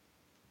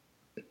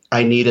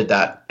I needed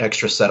that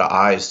extra set of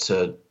eyes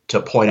to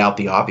point out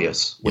the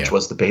obvious, which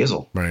was the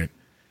basal. Right.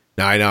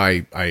 Now, I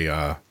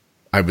know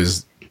I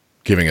was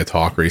giving a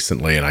talk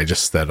recently, and I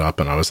just stood up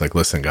and I was like,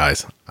 listen,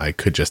 guys, I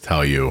could just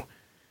tell you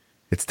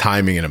it's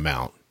timing and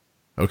amount.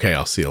 Okay,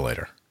 I'll see you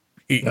later.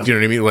 Do you know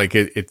what I mean? Like,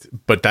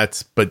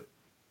 but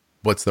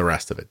what's the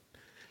rest of it?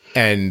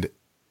 And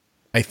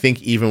I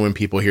think even when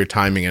people hear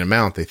timing and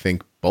amount, they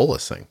think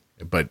bolusing,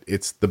 but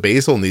it's the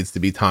basal needs to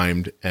be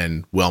timed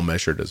and well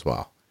measured as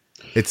well.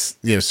 It's,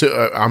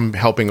 so I'm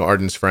helping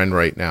Arden's friend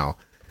right now,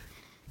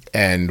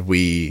 and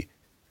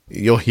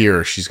you'll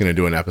hear, she's going to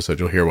do an episode.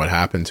 You'll hear what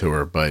happened to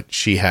her, but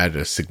she had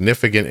a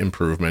significant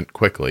improvement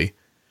quickly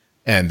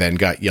and then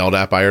got yelled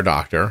at by her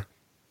doctor,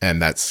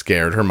 and that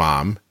scared her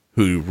mom,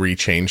 who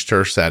rechanged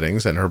her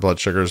settings, and her blood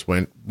sugars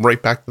went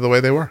right back to the way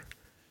they were.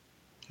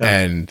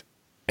 Yeah.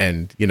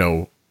 And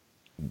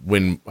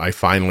when I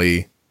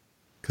finally,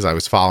 because I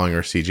was following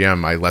her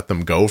CGM, I let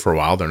them go for a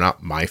while. They're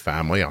not my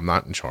family. I'm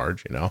not in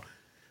charge,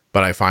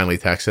 but I finally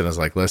texted and I was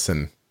like,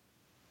 listen,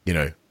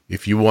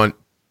 if you want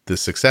the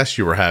success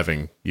you were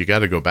having, you got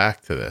to go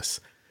back to this.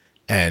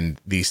 And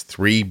these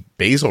 3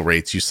 basal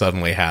rates you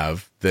suddenly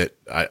have that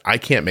I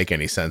can't make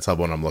any sense of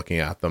when I'm looking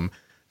at them,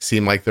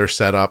 seem like they're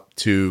set up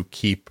to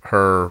keep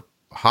her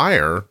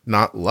higher,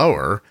 not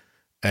lower.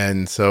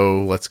 And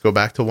so let's go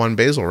back to 1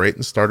 basal rate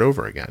and start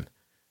over again.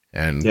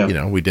 And,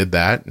 we did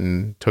that,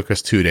 and took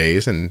us 2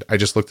 days. And I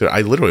just looked at,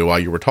 I literally, while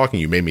you were talking,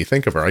 you made me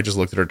think of her. I just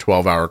looked at her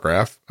 12-hour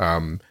graph,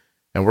 and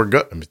we're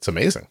good. I mean, it's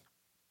amazing.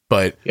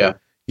 But,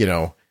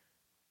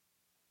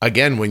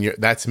 again,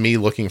 that's me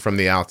looking from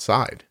the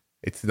outside.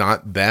 It's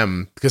not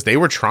them, because they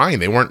were trying.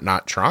 They weren't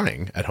not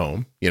trying at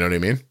home. You know what I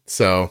mean?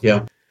 So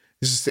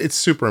it's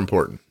super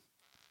important.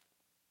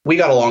 We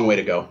got a long way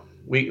to go.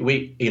 We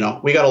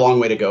got a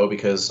long way to go,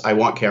 because I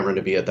want Cameron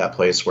to be at that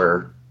place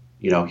where,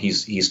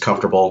 he's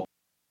comfortable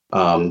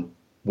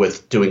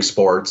with doing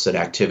sports and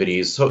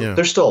activities. So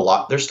there's still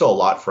a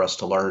lot for us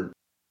to learn.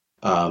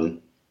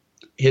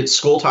 His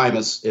school time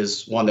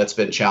is one that's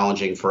been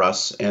challenging for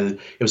us. And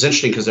it was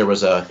interesting, because there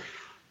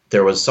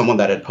was someone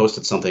that had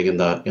posted something in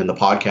the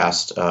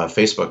podcast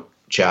Facebook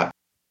chat,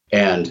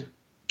 and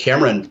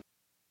Cameron,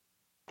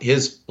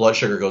 his blood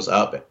sugar goes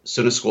up as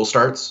soon as school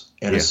starts,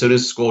 and as soon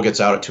as school gets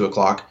out at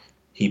 2:00,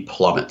 he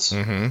plummets.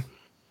 Mm-hmm.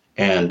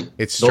 And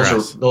it's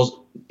stress.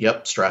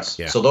 Stress.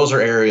 Yeah. So those are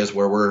areas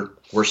where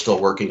we're still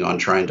working on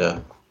trying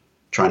to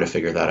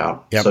figure that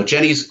out. Yep. So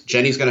Jenny's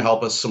going to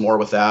help us some more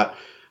with that.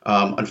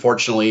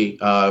 Unfortunately,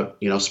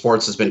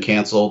 sports has been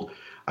canceled.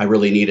 I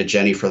really needed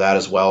Jenny for that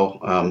as well.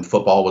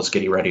 Football was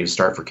getting ready to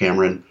start for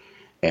Cameron,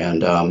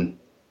 and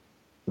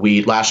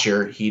last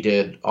year he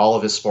did all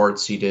of his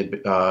sports. He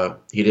did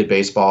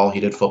baseball, he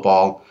did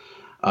football,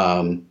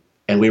 and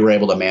we were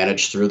able to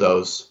manage through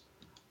those.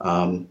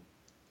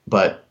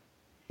 But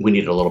we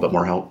needed a little bit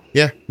more help.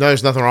 Yeah, no,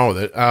 there's nothing wrong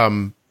with it.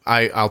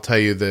 I'll tell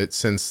you that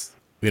since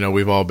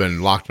we've all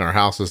been locked in our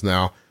houses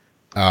now.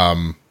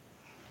 Hold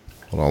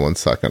on 1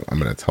 second. I'm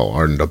going to tell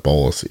Arden to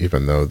bolus,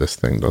 even though this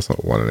thing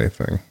doesn't want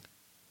anything.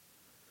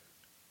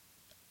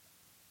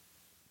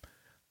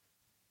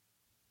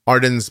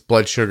 Arden's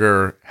blood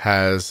sugar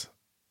has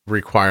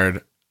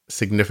required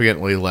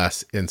significantly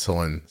less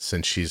insulin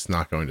since she's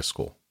not going to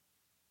school.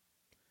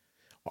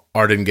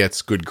 Arden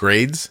gets good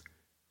grades.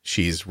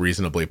 She's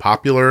reasonably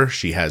popular.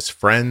 She has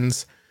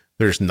friends.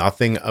 There's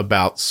nothing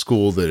about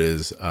school that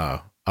is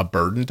a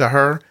burden to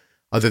her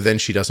other than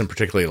she doesn't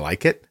particularly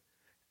like it.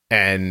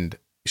 And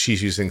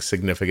she's using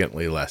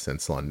significantly less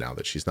insulin now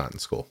that she's not in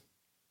school.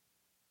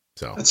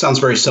 So that sounds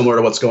very similar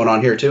to what's going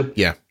on here too.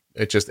 Yeah.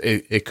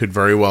 It could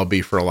very well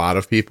be for a lot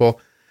of people.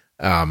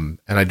 And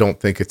I don't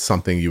think it's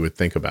something you would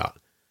think about,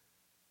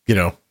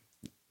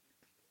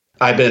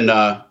 I've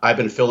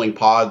been filling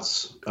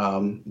pods,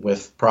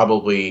 with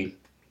probably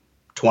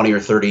 20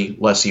 or 30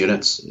 less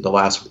units the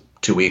last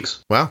 2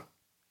 weeks. Wow.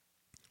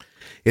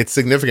 It's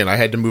significant. I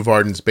had to move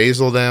Arden's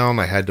basal down.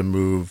 I had to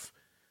move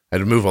a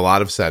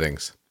lot of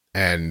settings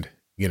and,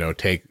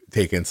 take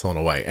insulin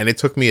away. And it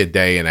took me a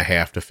day and a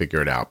half to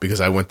figure it out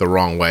because I went the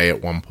wrong way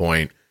at one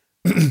point.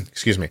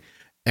 Excuse me.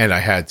 And I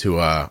had to,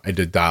 I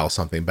did dial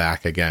something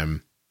back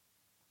again,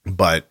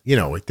 but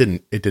it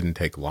didn't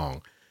take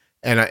long.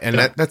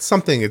 That's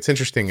something, it's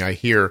interesting. I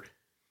hear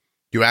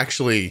you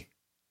actually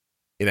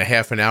in a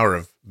half an hour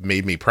have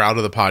made me proud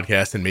of the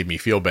podcast and made me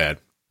feel bad,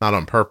 not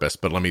on purpose,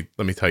 but let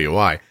me tell you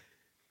why.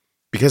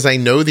 Because I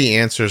know the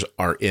answers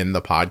are in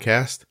the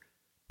podcast,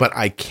 but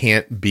I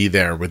can't be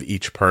there with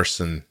each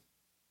person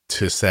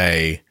to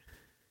say,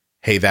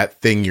 hey,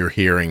 that thing you're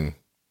hearing,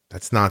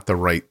 that's not the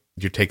right,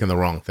 you're taking the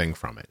wrong thing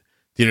from it.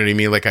 Do you know what I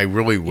mean? Like, I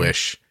really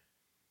wish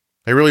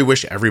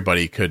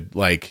everybody could,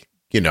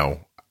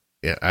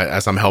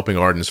 as I'm helping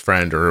Arden's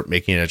friend or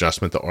making an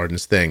adjustment to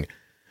Arden's thing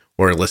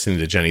or listening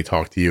to Jenny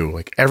talk to you,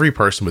 like, every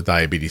person with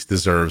diabetes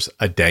deserves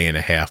a day and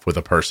a half with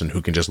a person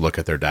who can just look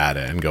at their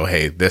data and go,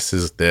 hey, this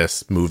is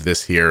this, move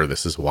this here,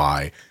 this is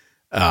why.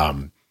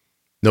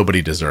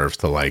 Nobody deserves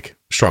to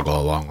struggle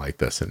along like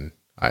this. And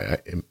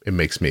it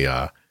makes me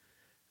a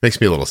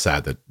little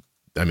sad that,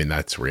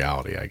 that's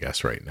reality, I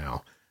guess, right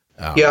now.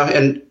 Yeah.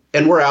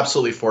 And we're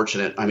absolutely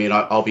fortunate.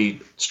 I'll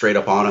be straight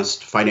up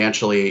honest.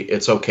 Financially,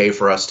 it's okay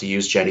for us to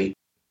use Jenny.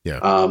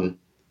 Yeah.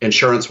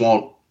 Insurance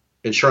won't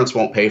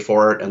pay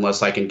for it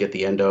unless I can get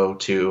the endo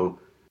to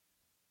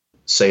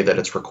say that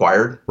it's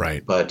required.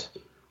 Right. But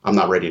I'm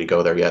not ready to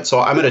go there yet. So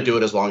I'm going to do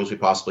it as long as we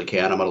possibly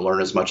can. I'm going to learn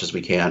as much as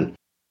we can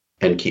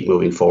and keep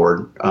moving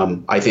forward.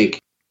 I think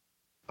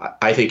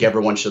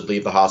everyone should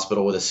leave the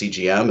hospital with a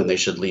CGM, and they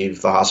should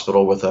leave the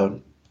hospital with a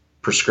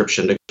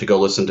prescription to go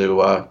listen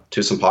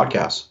to some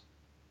podcasts.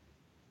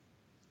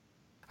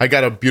 I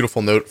got a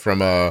beautiful note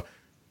from a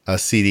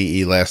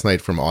CDE last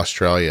night from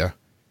Australia,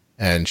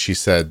 and she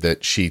said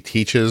that she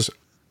teaches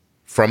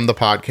from the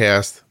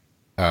podcast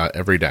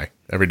every day.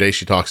 Every day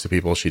she talks to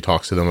people. She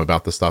talks to them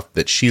about the stuff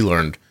that she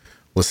learned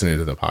listening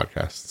to the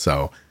podcast.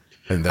 So,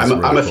 and that's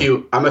I'm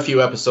a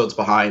few episodes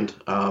behind.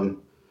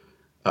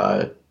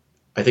 I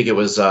think it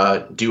was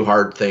Do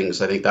Hard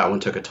Things. I think that one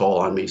took a toll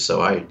on me.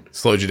 So I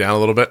slowed you down a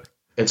little bit.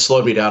 It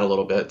slowed me down a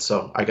little bit.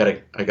 So I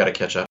gotta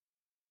catch up.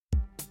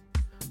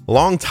 A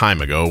long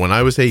time ago, when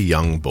I was a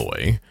young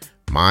boy,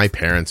 my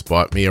parents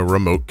bought me a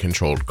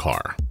remote-controlled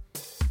car.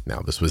 Now,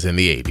 this was in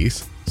the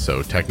 80s,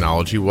 so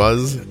technology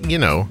was,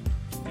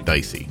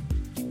 dicey.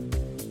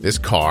 This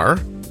car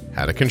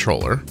had a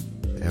controller,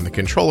 and the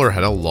controller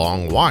had a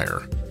long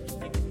wire.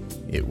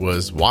 It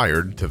was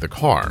wired to the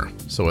car,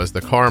 so as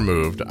the car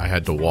moved, I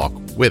had to walk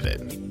with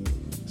it.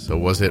 So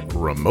was it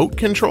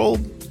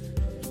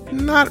remote-controlled?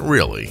 Not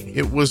really.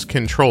 It was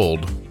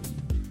controlled,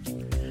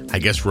 I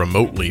guess,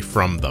 remotely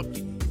from the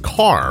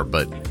car,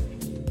 but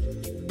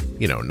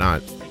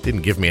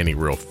didn't give me any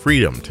real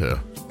freedom to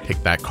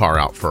take that car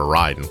out for a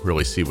ride and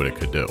really see what it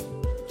could do.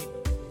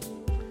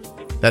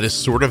 That is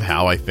sort of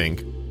how I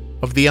think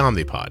of the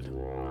Omnipod.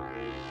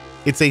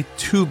 It's a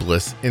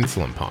tubeless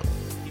insulin pump,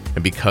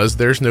 and because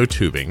there's no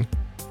tubing,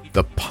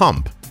 the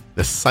pump,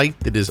 the site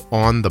that is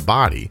on the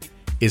body,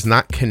 is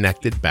not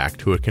connected back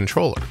to a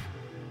controller.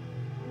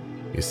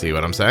 You see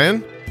what I'm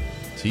saying?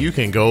 So you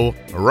can go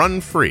run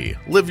free,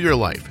 live your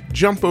life,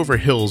 jump over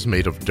hills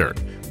made of dirt.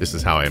 This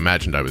is how I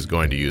imagined I was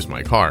going to use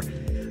my car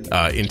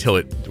until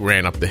it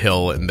ran up the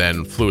hill and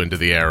then flew into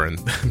the air and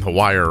the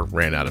wire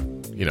ran out of,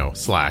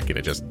 slack and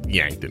it just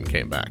yanked and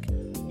came back.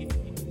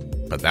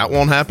 But that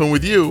won't happen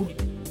with you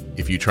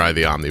if you try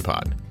the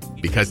Omnipod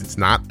because it's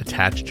not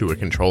attached to a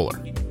controller.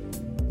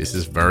 This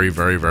is very,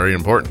 very, very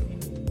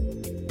important.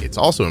 It's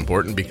also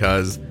important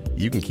because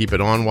you can keep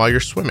it on while you're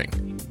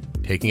swimming,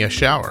 taking a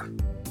shower,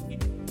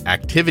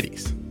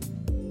 activities,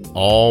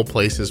 all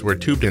places where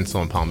tubed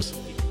insulin pumps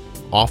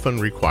often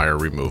require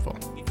removal.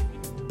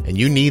 And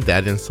you need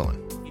that insulin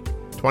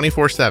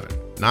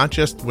 24/7, not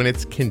just when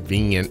it's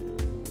convenient.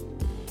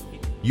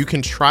 You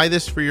can try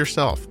this for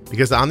yourself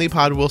because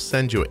Omnipod will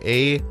send you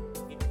a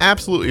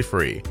absolutely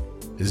free,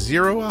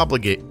 zero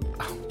obligation.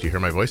 Oh, do you hear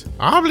my voice?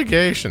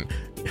 Obligation.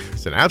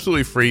 It's an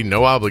absolutely free,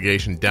 no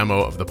obligation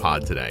demo of the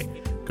pod today.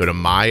 Go to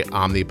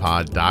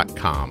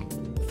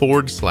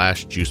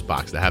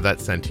myomnipod.com/juicebox to have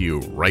that sent to you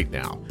right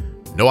now.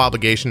 No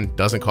obligation,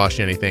 doesn't cost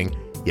you anything.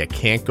 You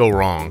can't go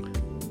wrong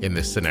in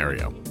this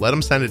scenario. Let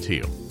them send it to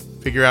you.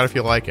 Figure out if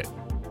you like it.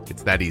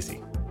 It's that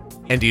easy.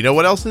 And do you know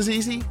what else is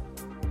easy?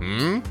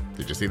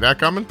 Did you see that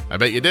coming? I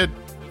bet you did.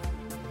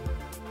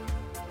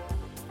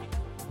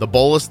 The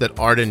bolus that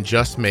Arden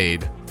just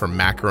made for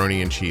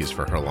macaroni and cheese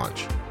for her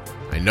lunch.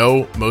 I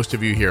know most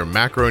of you hear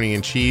macaroni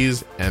and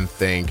cheese and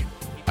think,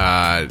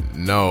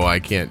 no, I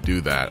can't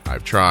do that.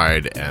 I've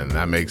tried, and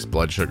that makes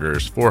blood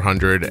sugars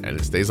 400, and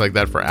it stays like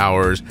that for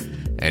hours,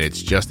 and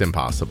it's just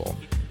impossible.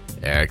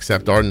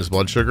 Except Arden's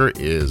blood sugar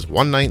is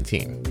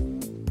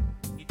 119.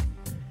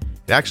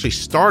 It actually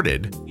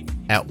started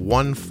at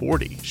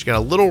 140. She got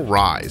a little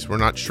rise. We're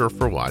not sure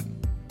for what.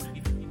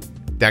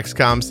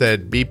 Dexcom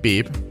said, beep,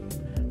 beep.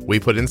 We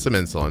put in some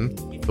insulin.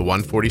 The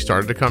 140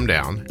 started to come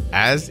down.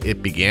 As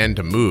it began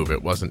to move,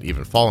 it wasn't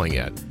even falling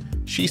yet.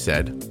 She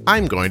said,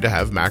 I'm going to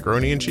have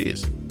macaroni and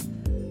cheese.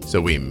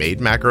 So we made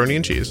macaroni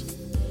and cheese.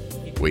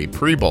 We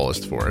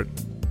pre-bolused for it.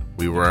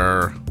 We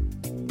were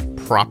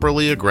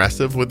properly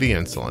aggressive with the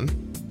insulin.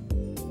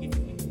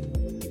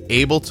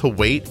 Able to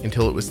wait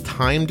until it was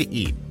time to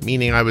eat,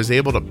 meaning I was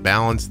able to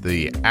balance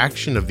the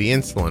action of the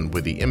insulin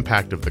with the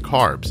impact of the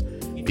carbs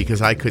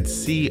because I could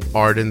see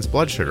Arden's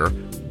blood sugar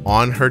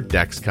on her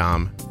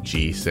Dexcom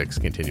G6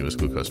 continuous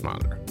glucose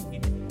monitor.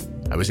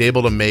 I was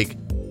able to make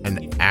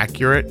an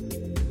accurate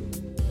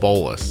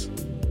bolus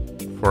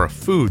for a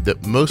food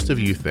that most of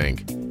you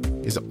think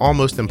is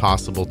almost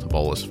impossible to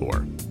bolus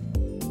for.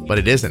 But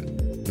it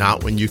isn't,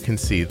 not when you can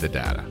see the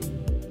data.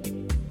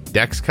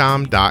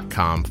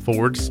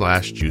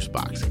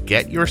 Dexcom.com/juicebox.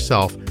 Get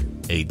yourself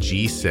a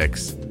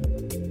G6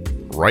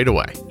 right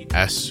away,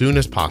 as soon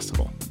as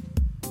possible.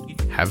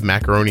 Have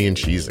macaroni and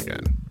cheese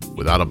again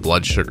without a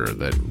blood sugar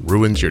that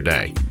ruins your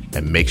day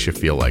and makes you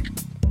feel like,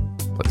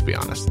 let's be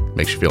honest,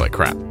 makes you feel like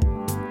crap.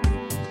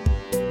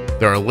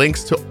 There are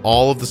links to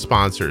all of the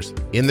sponsors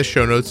in the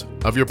show notes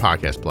of your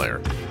podcast player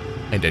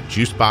and at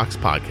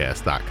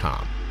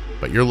juiceboxpodcast.com.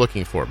 But you're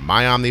looking for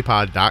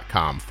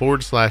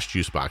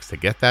myomnipod.com/juicebox to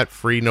get that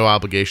free no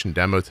obligation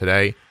demo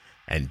today,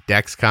 and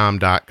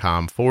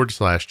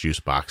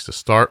dexcom.com/juicebox to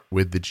start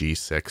with the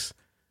G6.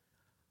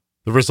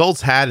 The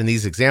results had in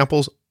these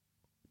examples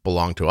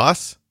belong to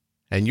us,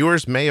 and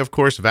yours may of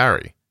course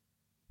vary,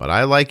 but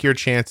I like your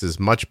chances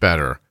much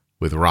better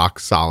with rock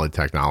solid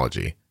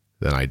technology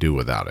than I do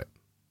without it.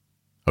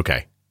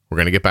 Okay, we're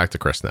going to get back to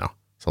Chris now.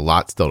 It's a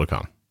lot still to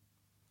come.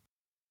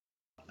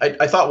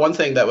 I thought one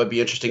thing that would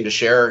be interesting to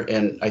share,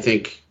 and I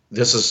think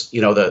this is,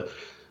 the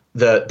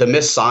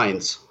missed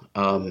signs,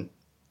 kind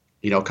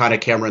of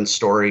Cameron's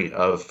story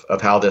of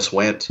how this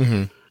went.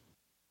 Mm-hmm.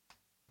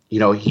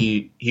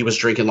 He was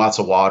drinking lots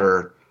of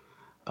water.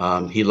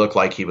 He looked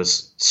like he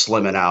was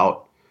slimming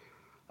out.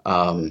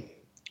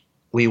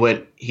 He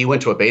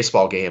went to a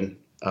baseball game.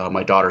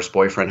 My daughter's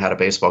boyfriend had a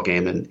baseball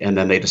game, and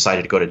then they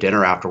decided to go to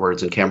dinner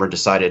afterwards, and Cameron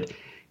decided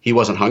he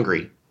wasn't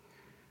hungry.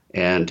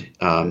 And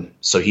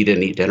so he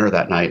didn't eat dinner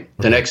that night.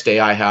 The next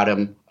day I had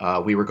him,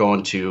 we were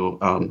going to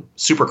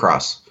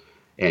Supercross,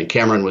 and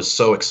Cameron was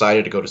so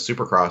excited to go to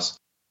Supercross,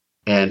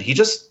 and he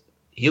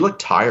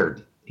looked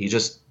tired. He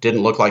just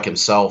didn't look like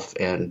himself.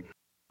 And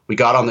we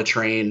got on the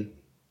train,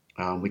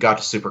 we got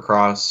to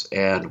Supercross,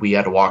 and we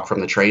had to walk from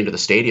the train to the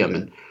stadium,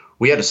 and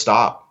we had to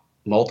stop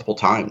multiple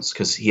times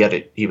because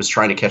he was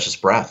trying to catch his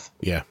breath.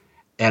 Yeah.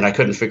 And I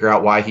couldn't figure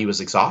out why he was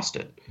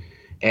exhausted.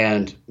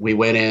 And we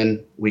went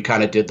in, we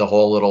kind of did the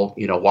whole little,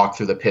 walk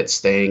through the pits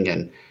thing.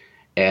 And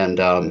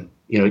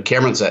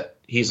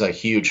he's a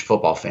huge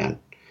football fan.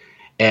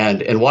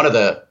 And one of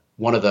the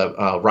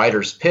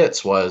riders'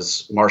 pits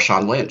was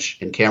Marshawn Lynch.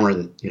 And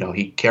Cameron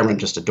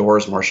just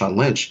adores Marshawn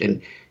Lynch.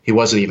 And he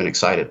wasn't even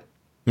excited.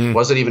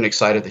 Wasn't even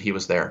excited that he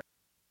was there.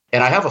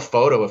 And I have a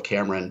photo of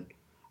Cameron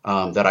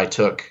that I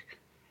took.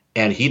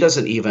 And he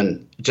doesn't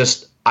even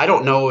I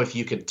don't know if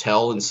you could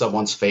tell in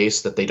someone's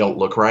face that they don't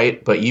look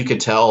right, but you could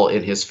tell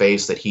in his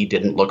face that he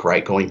didn't look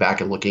right going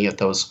back and looking at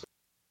those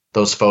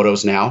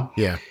photos now.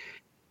 Yeah.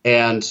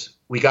 And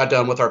we got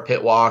done with our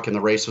pit walk and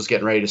the race was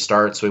getting ready to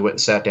start. So we went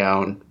and sat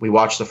down. We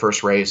watched the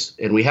first race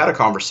and we had a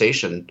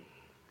conversation.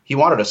 He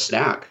wanted a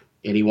snack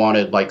and he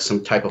wanted like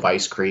some type of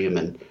ice cream.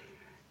 And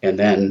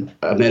then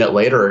a minute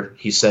later,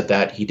 he said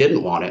that he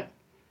didn't want it.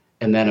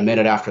 And then a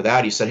minute after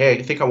that, he said, hey,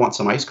 I think I want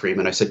some ice cream.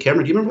 And I said,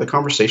 Cameron, do you remember the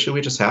conversation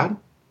we just had?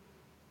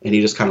 And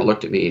he just kind of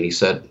looked at me and he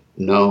said,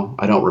 no,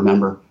 I don't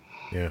remember.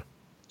 Yeah.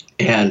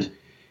 And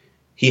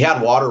he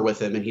had water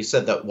with him and he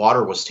said that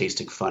water was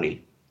tasting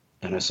funny.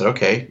 And I said,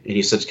 okay. And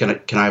he said,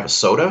 can I have a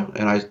soda?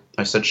 And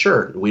I said,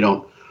 sure. We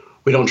don't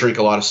we don't drink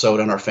a lot of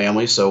soda in our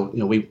family. So,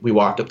 we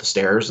walked up the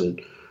stairs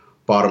and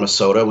bought him a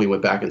soda. We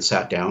went back and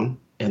sat down.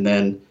 And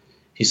then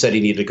he said he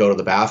needed to go to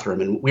the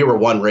bathroom. And we were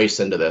one race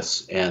into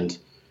this. And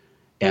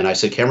I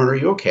said, Cameron, are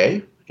you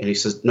okay? And he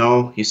says,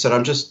 no. He said,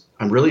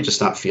 I'm really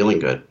just not feeling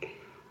good.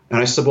 And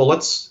I said, well,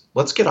 let's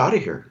get out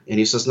of here. And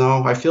he says,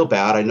 no, I feel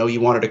bad. I know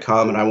you wanted to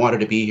come and I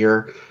wanted to be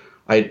here.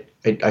 I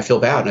feel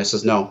bad. And I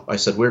says, no. I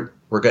said, we're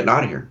getting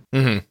out of here.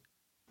 Mm-hmm.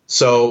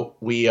 So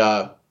we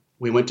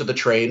went to the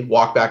train,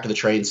 walked back to the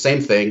train,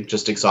 same thing,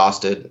 just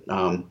exhausted.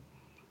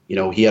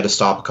 He had to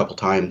stop a couple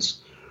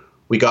times.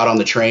 We got on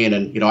the train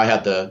and, I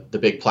had the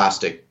big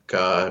plastic,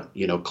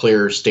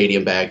 clear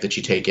stadium bag that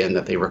you take in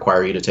that they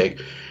require you to take.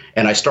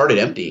 And I started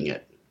emptying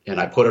it and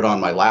I put it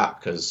on my lap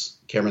because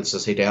Cameron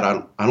says, hey, Dad,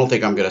 I don't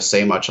think I'm going to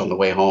say much on the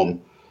way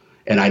home.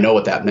 And I know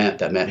what that meant.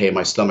 That meant, hey,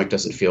 my stomach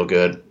doesn't feel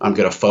good. I'm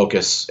going to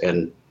focus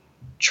and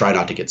try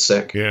not to get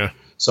sick. Yeah.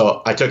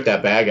 So I took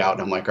that bag out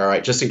and I'm like, all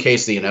right, just in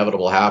case the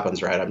inevitable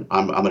happens, right,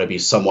 I'm going to be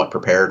somewhat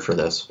prepared for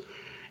this.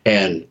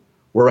 And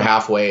we're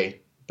halfway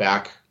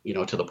back,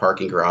 to the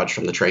parking garage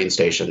from the train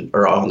station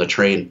or on the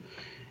train.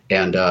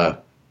 And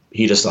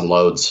he just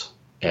unloads.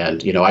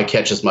 And, I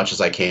catch as much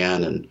as I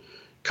can and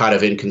kind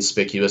of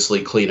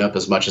inconspicuously clean up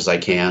as much as I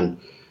can.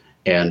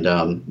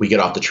 And we get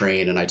off the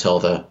train and I tell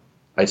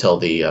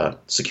the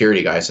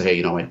security guy, I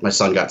say, hey, my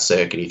son got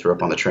sick and he threw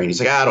up on the train. He's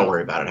like, don't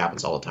worry about it. It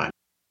happens all the time.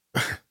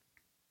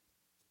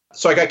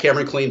 So I got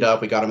Cameron cleaned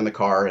up. We got him in the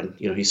car and,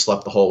 he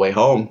slept the whole way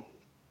home.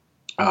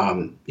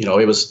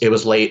 It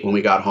was late when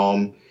we got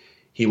home.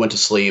 He went to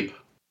sleep,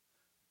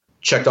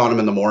 checked on him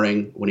in the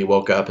morning when he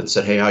woke up and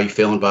said, hey, how you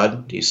feeling,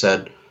 bud? He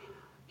said,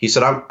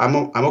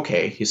 I'm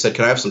okay. He said,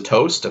 can I have some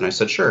toast? And I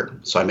said, sure.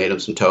 So I made him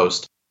some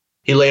toast.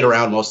 He laid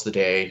around most of the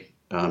day,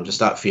 just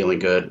not feeling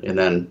good. And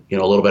then, a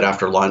little bit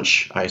after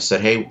lunch, I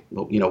said, hey,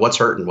 what's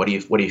hurting? What are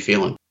you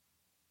feeling?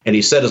 And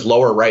he said his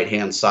lower right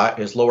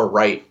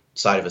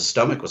side of his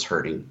stomach was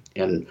hurting.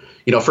 And,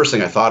 first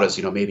thing I thought is,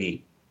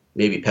 maybe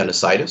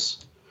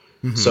appendicitis.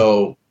 Mm-hmm.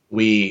 So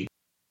we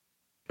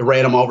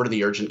ran him over to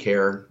the urgent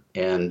care.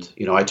 And,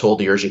 I told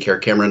the urgent care,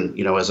 Cameron,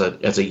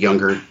 as a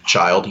younger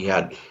child, he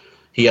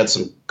had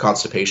some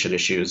constipation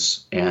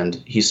issues. And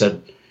he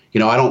said,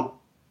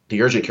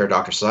 the urgent care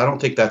doctor said, I don't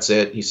think that's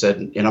it. He said,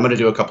 and I'm going to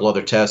do a couple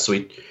other tests. So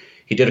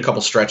he did a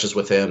couple stretches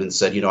with him and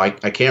said, I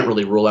can't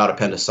really rule out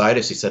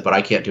appendicitis. He said, but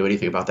I can't do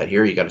anything about that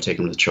here. You got to take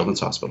him to the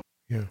Children's Hospital.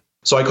 Yeah.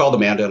 So I called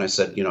Amanda and I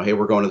said, hey,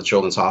 we're going to the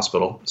Children's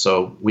Hospital.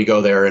 So we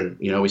go there and,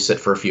 we sit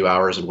for a few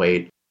hours and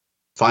wait.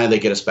 Finally, they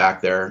get us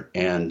back there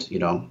and,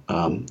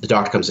 the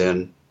doctor comes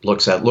in,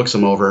 looks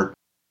him over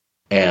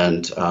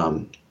and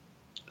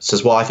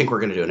says, well, I think we're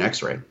going to do an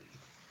x-ray.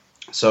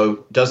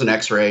 So does an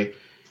x-ray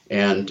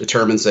and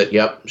determines that,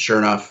 yep, sure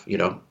enough,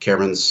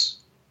 Cameron's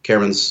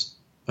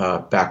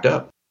backed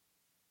up.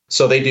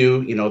 So they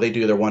do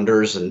their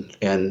wonders and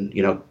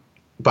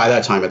by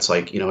that time it's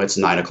like, it's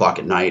 9:00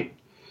 at night.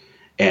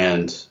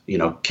 And,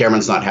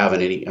 Cameron's not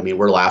having any,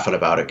 we're laughing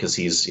about it because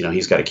he's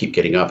got to keep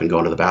getting up and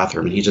going to the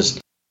bathroom. And he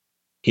doesn't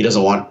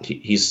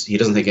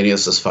think any of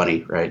this is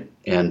funny. Right.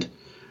 And,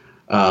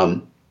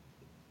 no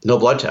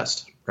blood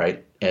test.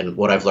 Right. And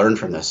what I've learned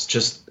from this,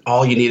 just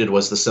all you needed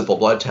was the simple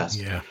blood test.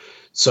 Yeah.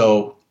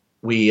 So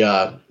we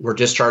were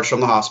discharged from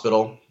the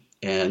hospital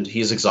and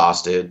he's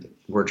exhausted.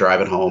 We're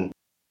driving home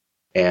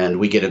and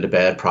we get into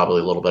bed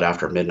probably a little bit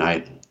after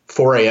midnight.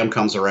 4 a.m.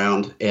 comes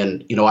around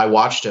and, I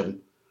watched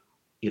him.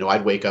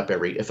 I'd wake up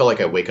it felt like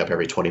I'd wake up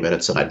every 20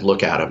 minutes and I'd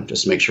look at him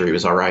just to make sure he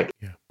was all right.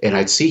 Yeah. And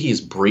I'd see he's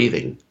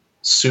breathing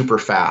super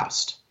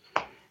fast.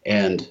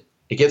 And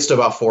it gets to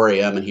about 4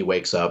 a.m. and he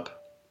wakes up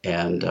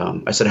and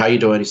I said, how you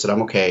doing? He said,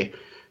 I'm okay.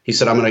 He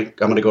said, I'm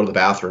going to go to the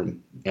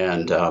bathroom.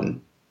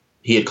 And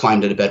he had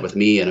climbed into bed with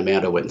me and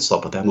Amanda went and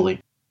slept with Emily.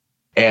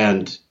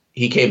 And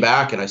he came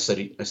back and I said,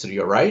 are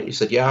you all right? He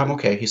said, yeah, I'm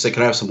okay. He said,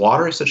 can I have some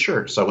water? I said,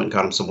 sure. So I went and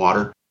got him some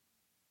water.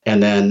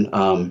 And then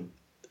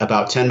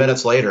about 10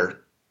 minutes later,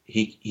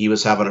 he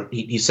was having,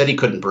 he said he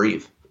couldn't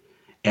breathe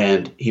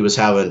and he was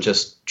having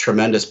just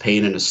tremendous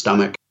pain in his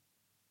stomach.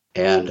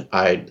 And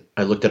I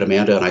looked at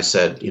Amanda and I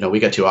said, we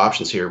got two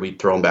options here. We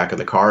throw him back in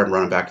the car and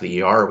run him back to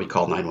the ER or we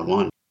call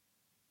 911.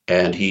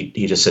 And he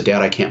just said,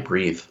 Dad, I can't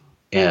breathe.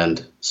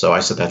 And so I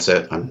said, that's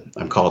it.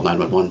 I'm calling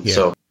 911. Yeah.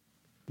 So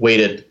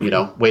waited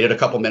a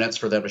couple minutes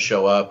for them to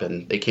show up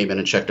and they came in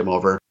and checked him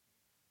over.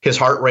 His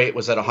heart rate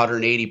was at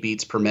 180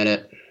 beats per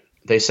minute.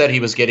 They said he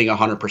was getting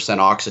 100%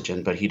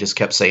 oxygen, but he just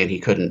kept saying he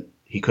couldn't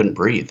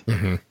breathe.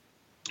 Mm-hmm.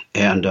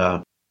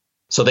 And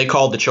so they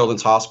called the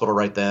Children's Hospital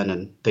right then,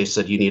 and they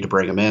said, you need to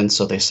bring him in.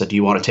 So they said, do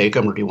you want to take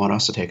him or do you want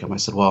us to take him? I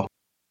said, well,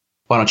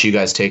 why don't you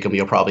guys take him?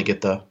 You'll probably get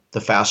the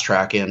fast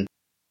track in.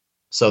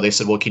 So they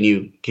said, well, can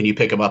you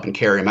pick him up and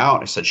carry him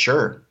out? I said,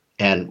 sure.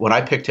 And when I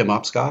picked him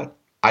up, Scott,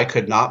 I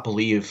could not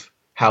believe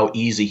how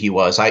easy he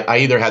was. I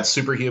either had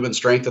superhuman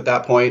strength at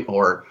that point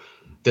or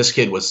this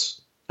kid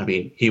was,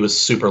 he was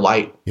super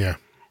light. Yeah.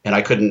 And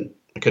I couldn't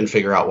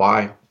figure out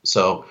why.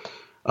 So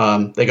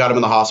they got him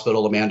in the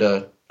hospital.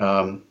 Amanda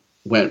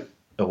went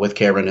with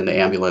Cameron in the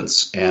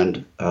ambulance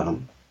and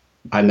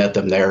I met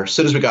them there. As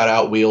soon as we got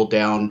out, wheeled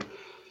down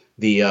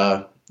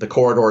the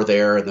corridor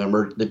there, and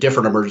the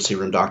different emergency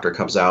room doctor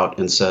comes out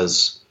and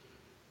says,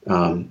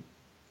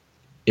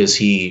 "Is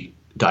he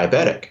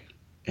diabetic?"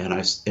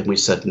 And we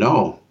said,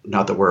 "No,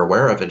 not that we're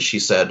aware of." And she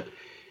said,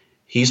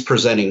 "He's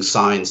presenting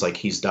signs like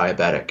he's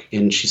diabetic."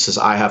 And she says,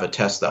 "I have a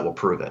test that will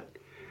prove it."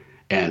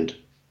 And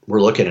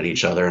we're looking at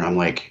each other, and I'm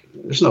like,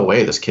 "There's no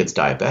way this kid's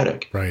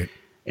diabetic." Right.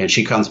 And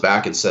she comes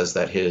back and says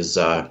that his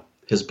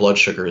blood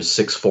sugar is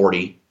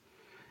 640.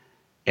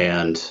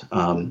 And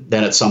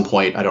then at some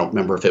point, I don't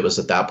remember if it was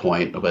at that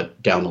point,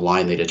 but down the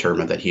line, they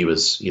determined that he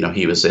was in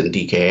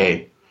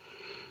DKA.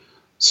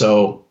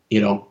 So,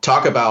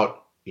 talk about,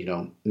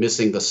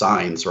 missing the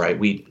signs, right?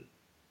 We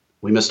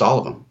missed all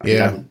of them. I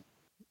mean,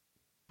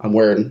 I'm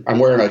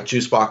wearing a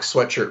Juice Box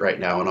sweatshirt right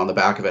now, and on the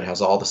back of it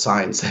has all the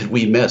signs that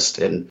we missed.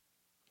 And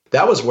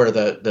that was where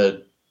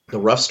the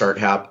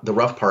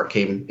rough part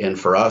came in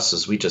for us,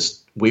 is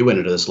we went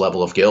into this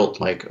level of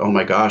guilt, like, oh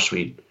my gosh,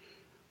 we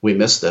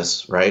missed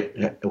this, right?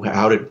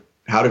 How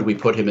did we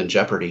put him in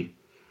jeopardy?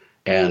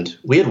 And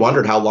we had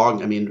wondered how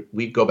long. I mean,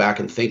 we go back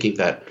and thinking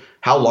that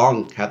how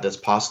long had this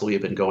possibly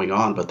been going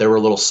on? But there were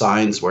little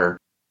signs where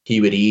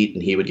he would eat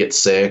and he would get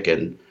sick,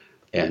 and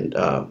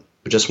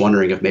just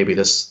wondering if maybe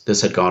this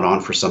had gone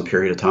on for some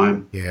period of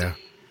time. Yeah,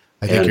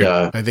 I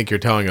think you're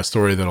telling a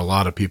story that a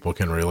lot of people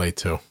can relate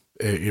to.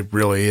 It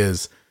really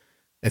is.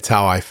 It's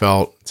how I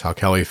felt. It's how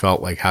Kelly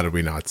felt. Like, how did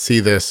we not see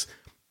this?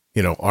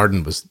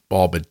 Arden was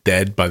all but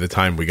dead by the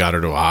time we got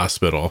her to a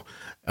hospital.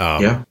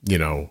 In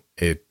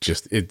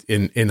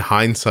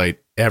hindsight,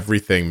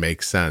 everything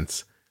makes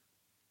sense.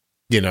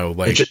 That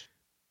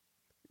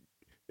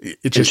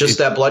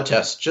blood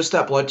test. Just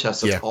that blood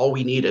test. That's all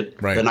we needed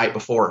the night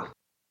before.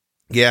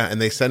 Yeah,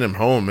 and they sent him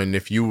home. And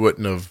if you would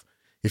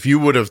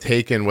have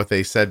taken what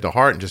they said to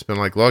heart and just been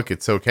like, look,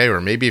 it's okay.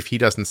 Or maybe if he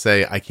doesn't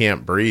say, I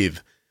can't breathe,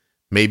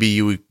 maybe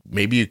you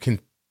can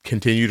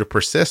continue to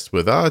persist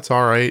with, oh, it's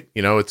all right.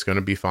 It's going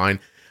to be fine.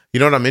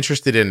 What I'm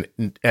interested in,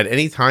 at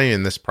any time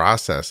in this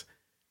process,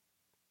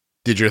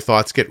 did your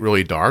thoughts get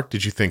really dark?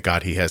 Did you think,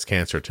 God, he has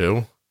cancer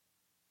too?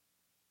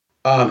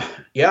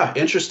 Yeah.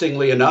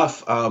 Interestingly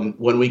enough,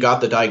 when we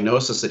got the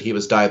diagnosis that he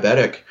was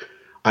diabetic,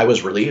 I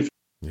was relieved.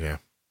 Yeah.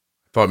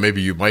 Thought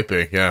maybe you might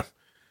be. Yeah.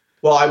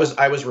 Well, I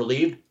was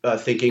relieved,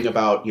 thinking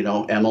about,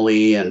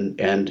 Emily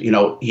and,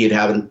 he had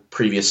having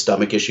previous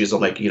stomach issues.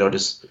 I'm like,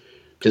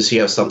 does he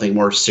have something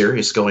more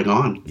serious going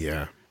on?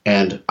 Yeah.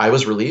 And I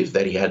was relieved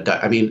that he had,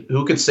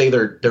 who could say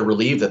they're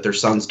relieved that their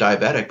son's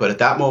diabetic? But at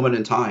that moment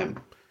in time,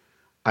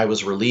 I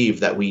was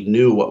relieved that we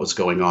knew what was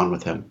going on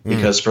with him,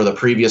 because for the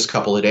previous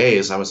couple of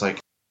days, I was like,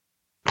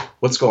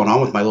 what's going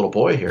on with my little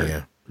boy here?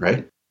 Yeah.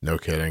 Right. No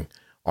kidding.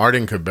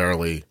 Arden could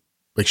barely,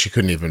 she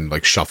couldn't even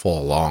shuffle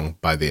along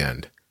by the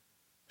end.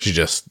 She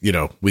just,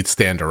 we'd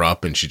stand her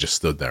up and she just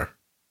stood there.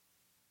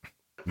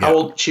 Yeah. How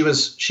old? She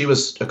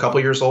was a couple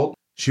years old.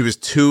 She was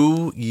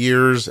 2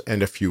 years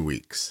and a few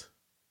weeks.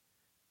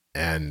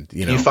 And, Do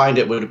you find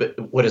it would have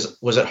been,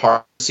 was it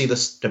hard to see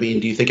this? Do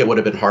you think it would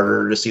have been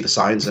harder to see the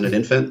signs in an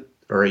infant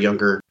or a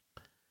younger?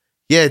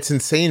 Yeah, it's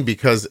insane,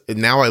 because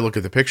now I look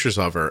at the pictures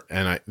of her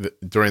and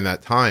during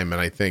that time,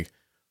 and I think,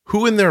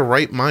 who in their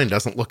right mind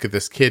doesn't look at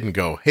this kid and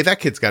go, hey, that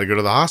kid's got to go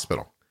to the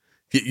hospital?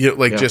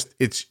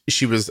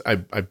 She was,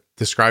 I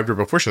described her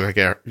before. She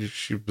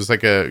was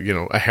like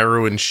a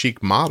heroin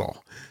chic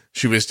model.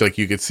 She was like,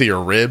 you could see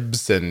her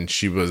ribs, and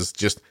she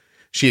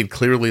had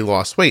clearly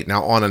lost weight.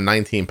 Now, on a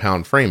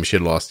 19-pound frame, she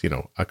had lost,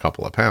 a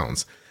couple of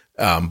pounds.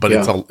 But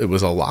it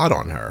was a lot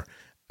on her.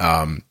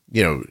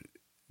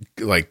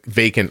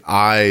 Vacant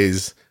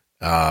eyes,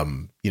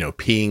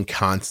 peeing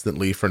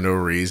constantly for no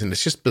reason.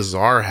 It's just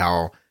bizarre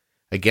how,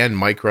 again,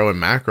 micro and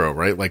macro,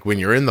 right? Like, when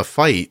you're in the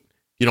fight,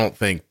 you don't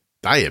think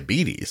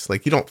diabetes.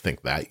 You don't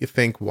think that. You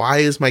think, why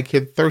is my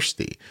kid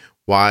thirsty?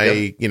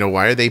 Why,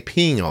 why are they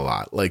peeing a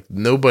lot?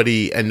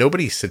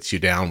 Nobody sits you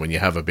down when you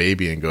have a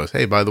baby and goes,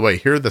 hey, by the way,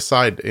 here are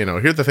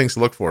the things to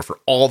look for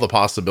all the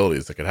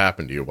possibilities that could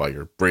happen to you while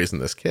you're raising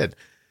this kid.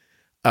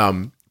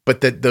 But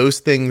that those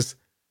things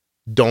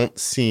don't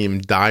seem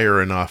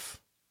dire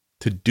enough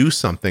to do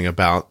something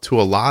about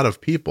to a lot of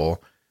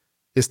people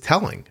is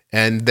telling.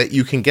 And that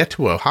you can get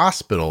to a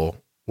hospital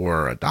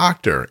or a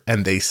doctor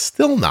and they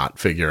still not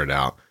figure it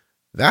out.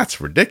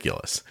 That's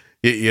ridiculous.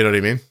 You know what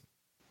I mean?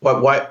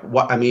 What?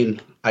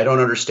 I don't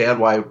understand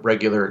why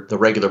the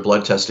regular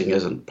blood testing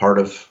isn't part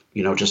of,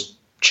 just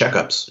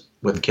checkups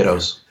with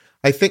kiddos.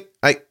 I think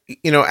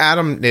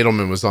Adam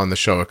Nadelman was on the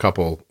show a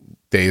couple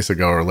days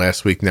ago or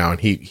last week now, and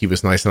he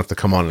was nice enough to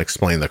come on and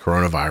explain the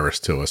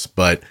coronavirus to us,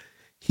 but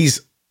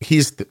he's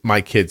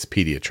my kid's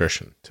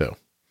pediatrician too.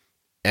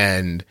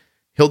 And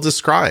he'll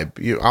describe,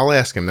 I'll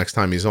ask him next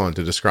time he's on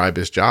to describe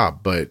his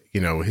job, but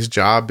his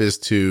job is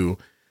to,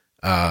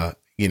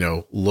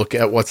 look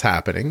at what's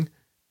happening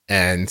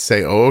and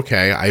say, oh,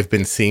 okay, I've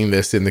been seeing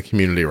this in the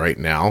community right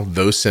now.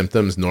 Those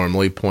symptoms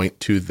normally point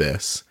to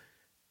this,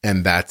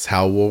 and that's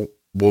how we'll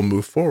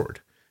move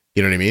forward.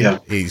 You know what I mean? Yeah.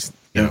 He's,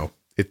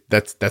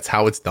 that's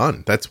how it's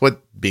done. That's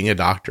what being a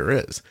doctor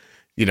is.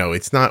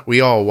 It's not,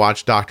 we all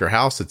watch Dr.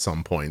 House at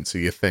some point. So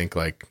you think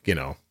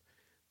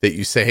that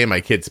you say, hey,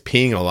 my kid's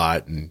peeing a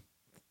lot, and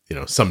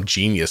some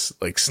genius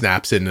like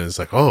snaps in and is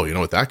like, oh, you know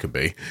what that could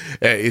be.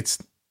 It's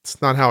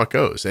not how it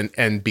goes.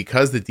 And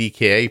because the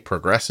DKA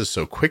progresses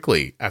so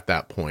quickly at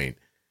that point,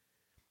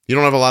 you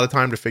don't have a lot of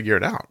time to figure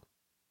it out.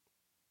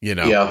 Yeah.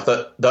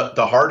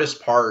 The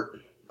hardest part,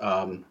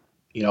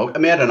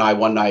 Amanda and I,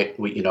 one night,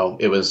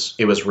 it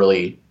was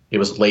really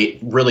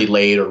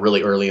late or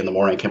really early in the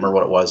morning. I can't remember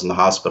what it was in the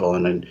hospital.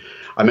 And then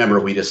I remember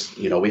we just,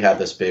 we had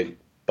this big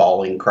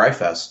bawling cry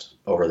fest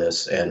over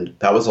this. And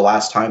that was the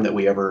last time that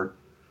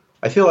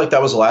I feel like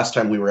that was the last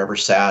time we were ever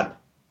sad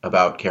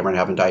about Cameron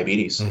having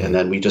diabetes. Mm-hmm. And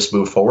then we just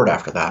moved forward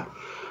after that.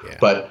 Yeah.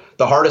 But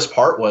the hardest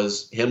part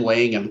was him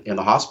laying in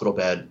the hospital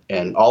bed,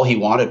 and all he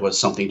wanted was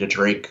something to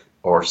drink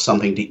or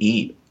something to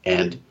eat.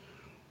 And,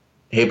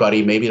 hey,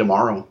 buddy, maybe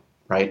tomorrow,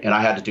 right? And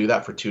I had to do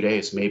that for 2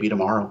 days, maybe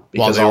tomorrow.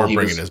 Because while they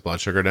were bringing his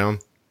blood sugar down?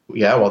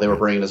 Yeah, while they were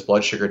bringing his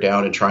blood sugar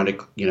down and trying to,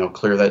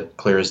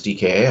 clear his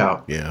DKA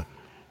out. Yeah.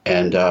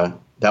 And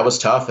that was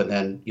tough. And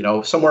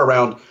then, somewhere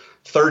around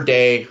third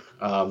day,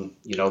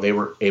 they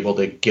were able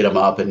to get him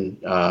up,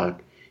 and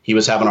he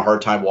was having a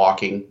hard time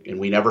walking, and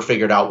we never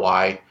figured out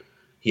why.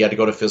 He had to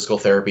go to physical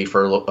therapy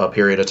for a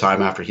period of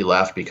time after he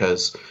left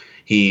because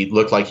he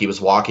looked like he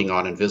was walking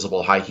on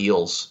invisible high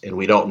heels. And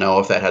we don't know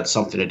if that had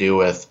something to do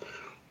with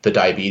the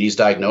diabetes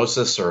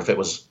diagnosis or if it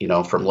was,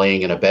 from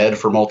laying in a bed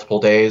for multiple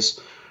days.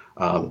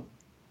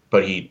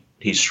 But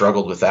he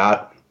struggled with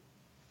that.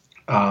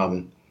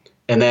 And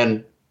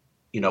then,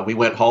 we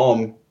went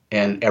home,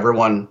 and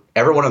everyone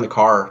in the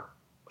car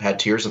had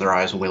tears in their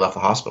eyes when we left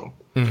the hospital.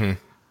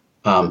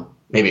 Mm-hmm.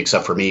 Maybe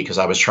except for me, because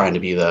I was trying to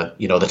be the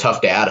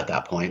tough dad at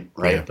that point,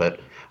 right? Yeah.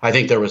 But I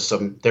think there was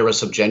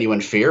some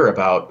genuine fear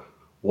about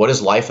what is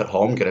life at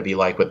home going to be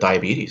like with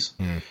diabetes.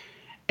 Mm.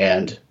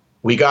 And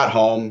we got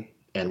home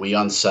and we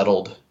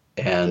unsettled,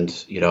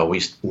 and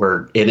we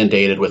were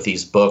inundated with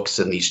these books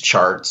and these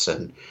charts,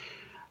 and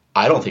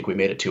I don't think we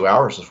made it 2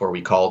 hours before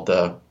we called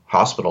the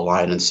hospital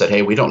line and said,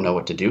 hey, we don't know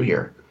what to do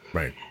here.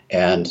 Right.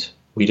 And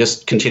we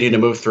just continued to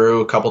move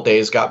through. A couple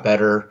days got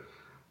better.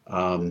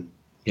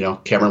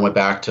 Cameron went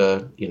back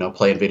to,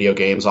 playing video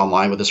games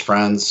online with his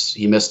friends.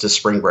 He missed his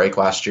spring break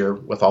last year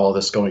with all of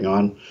this going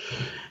on.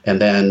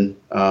 And then,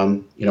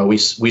 we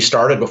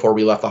started, before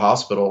we left the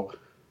hospital,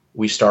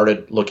 we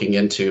started looking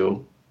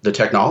into the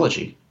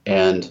technology.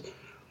 And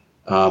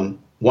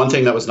one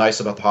thing that was nice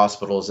about the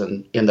hospital is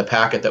in the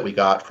packet that we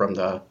got from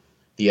the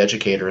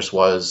educators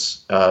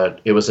was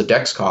it was a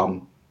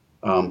Dexcom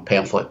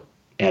pamphlet.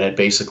 And it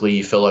basically,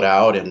 you fill it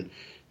out and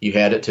you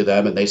hand it to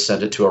them, and they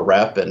send it to a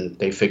rep, and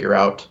they figure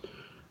out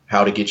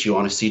how to get you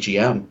on a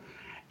CGM.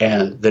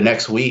 And the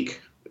next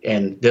week,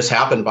 and this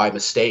happened by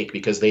mistake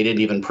because they didn't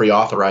even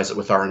pre-authorize it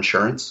with our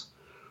insurance.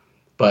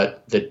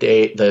 But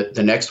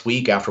the next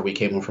week after we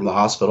came home from the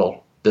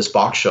hospital, this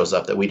box shows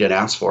up that we didn't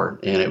ask for.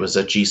 And it was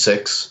a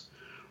G6,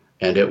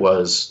 and it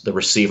was the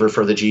receiver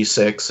for the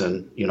G6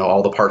 and,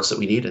 all the parts that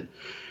we needed.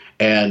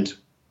 And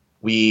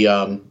we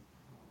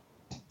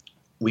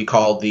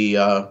called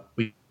the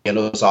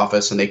Endo's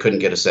office, and they couldn't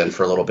get us in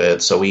for a little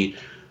bit. So we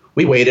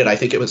waited. I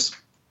think it was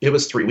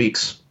 3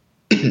 weeks.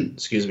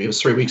 Excuse me. It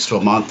was 3 weeks to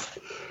a month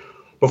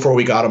before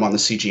we got him on the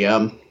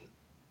CGM.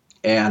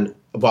 And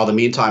while the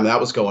meantime that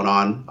was going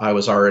on, I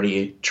was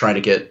already trying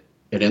to get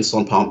an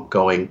insulin pump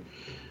going.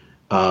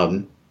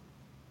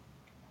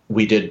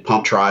 We did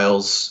pump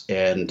trials,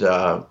 and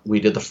we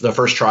did the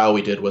first trial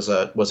we did was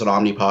an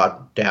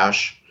Omnipod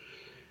Dash.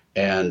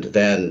 And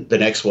then the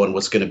next one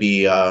was going to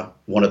be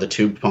one of the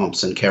tube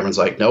pumps. And Cameron's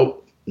like,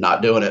 nope,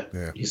 not doing it.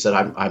 Yeah. He said,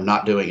 I'm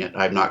not doing it.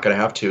 I'm not going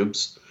to have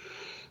tubes.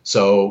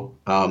 So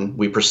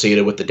we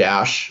proceeded with the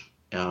Dash.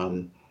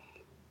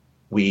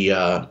 We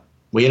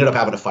ended up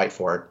having to fight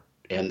for it.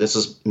 And this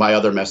is my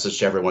other message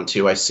to everyone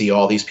too. I see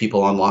all these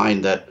people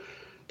online that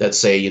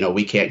say,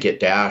 we can't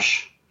get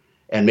Dash.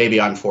 And maybe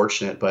I'm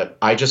fortunate, but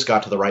I just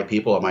got to the right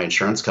people at my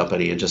insurance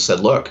company and just said,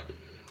 look,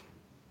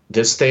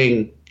 this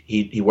thing,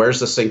 he wears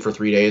this thing for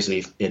 3 days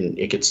and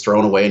it gets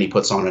thrown away and he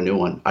puts on a new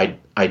one.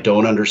 I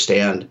don't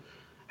understand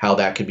how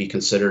that could be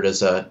considered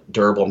as a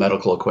durable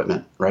medical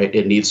equipment, right?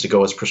 It needs to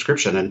go as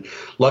prescription. And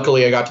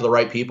luckily I got to the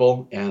right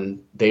people,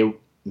 and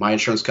my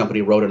insurance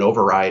company wrote an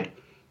override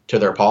to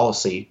their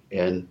policy,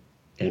 and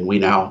we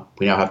now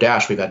have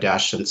Dash. We've had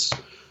Dash since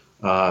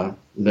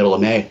middle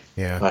of May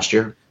last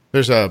year.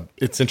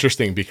 It's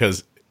interesting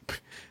because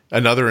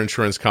another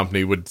insurance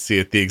company would see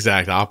it the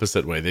exact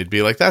opposite way. They'd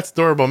be like, that's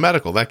durable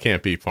medical. That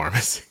can't be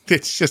pharmacy.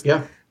 It's just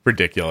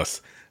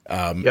ridiculous.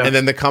 And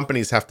then the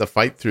companies have to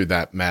fight through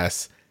that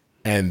mess.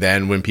 And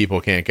then when people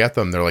can't get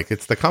them, they're like,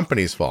 it's the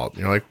company's fault.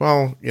 And you're like,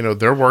 well,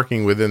 they're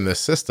working within this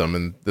system,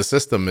 and the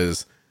system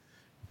is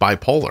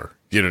bipolar.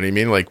 You know what I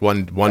mean? Like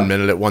one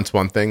minute it wants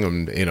one thing,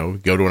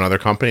 and, go to another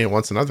company, it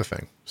wants another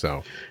thing.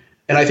 So.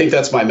 And I think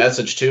that's my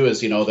message too,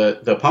 is,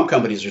 the pump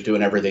companies are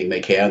doing everything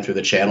they can through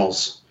the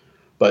channels,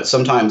 but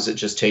sometimes it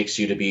just takes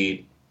you to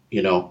be,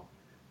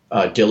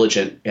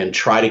 diligent and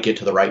try to get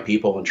to the right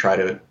people and try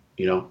to,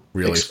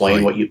 really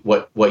explain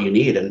what you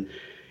need. And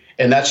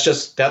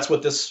that's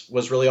what this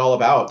was really all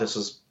about. This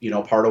is,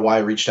 part of why I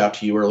reached out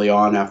to you early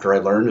on after I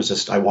learned, is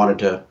just I wanted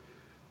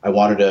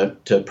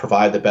to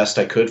provide the best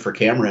I could for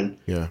Cameron.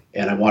 Yeah.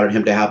 And I wanted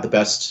him to have the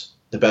best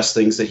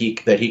things that he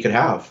could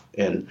have.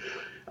 And,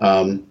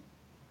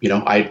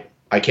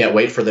 I can't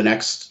wait for the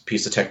next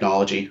piece of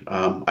technology.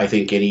 I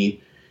think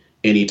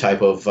any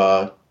type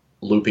of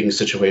looping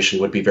situation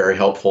would be very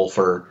helpful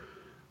for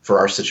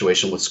our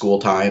situation with school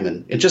time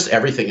and just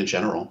everything in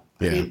general.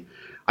 Yeah. I mean,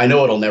 I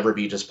know it'll never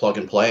be just plug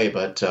and play,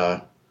 but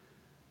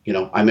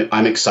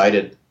I'm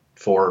excited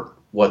for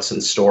what's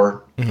in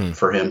store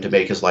for him to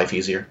make his life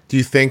easier. Do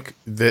you think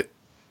that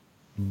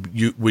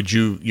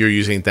you're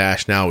using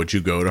Dash now? Would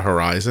you go to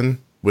Horizon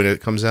when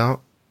it comes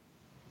out?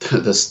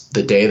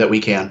 The day that we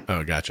can.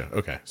 Oh, gotcha.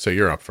 Okay, so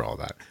you're up for all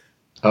that.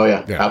 Oh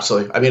yeah.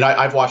 Absolutely. I mean,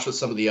 I've watched with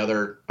some of the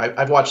other.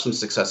 I've watched some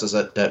successes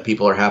that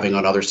people are having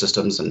on other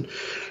systems, and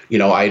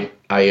I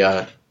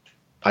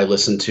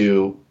listen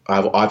to.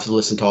 I've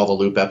listened to all the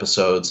Loop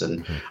episodes,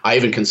 and I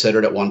even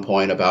considered at one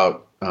point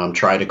about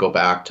trying to go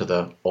back to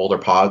the older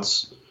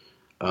pods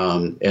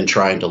and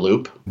trying to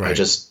loop. Right.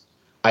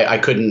 I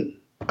couldn't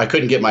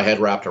get my head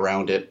wrapped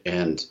around it,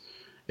 and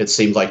it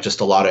seemed like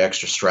just a lot of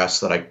extra stress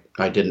that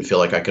I didn't feel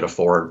like I could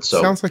afford.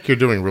 So sounds like you're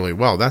doing really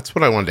well. That's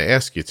what I wanted to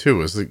ask you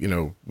too. Is that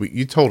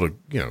you told a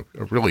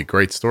really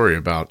great story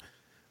about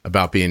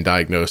being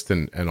diagnosed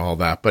and all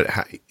that, but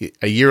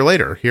a year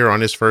later, here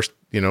on his first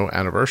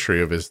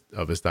anniversary of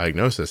his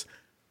diagnosis,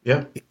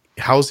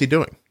 how's he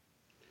doing?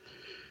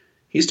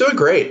 He's doing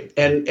great,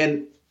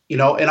 and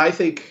I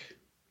think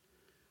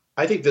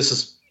this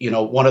is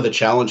one of the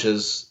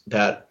challenges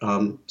that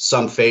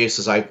some face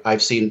is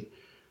I've seen.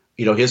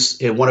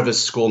 One of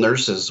his school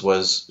nurses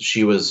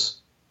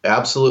was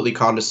absolutely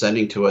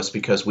condescending to us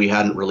because we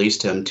hadn't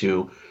released him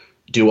to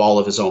do all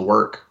of his own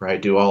work,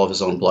 right? Do all of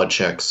his own blood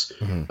checks,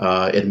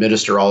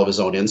 administer all of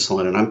his own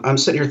insulin. And I'm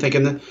sitting here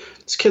thinking that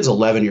this kid's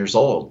 11 years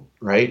old,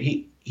 right?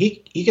 He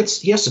has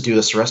to do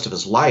this the rest of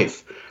his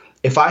life.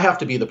 If I have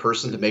to be the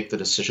person to make the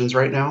decisions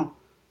right now,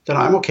 then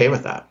I'm okay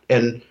with that.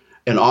 And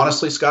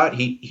honestly, Scott,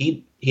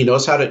 he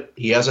knows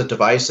he has a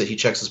device that he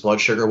checks his blood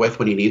sugar with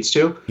when he needs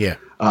to. Yeah.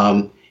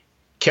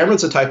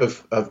 Cameron's the type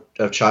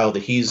of child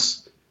that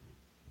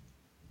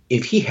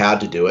if he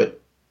had to do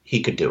it,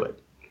 he could do it.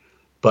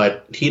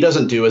 But he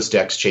doesn't do his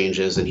DEX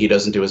changes and he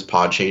doesn't do his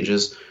pod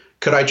changes.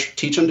 Could I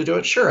teach him to do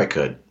it? Sure, I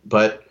could.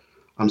 But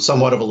I'm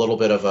somewhat of a little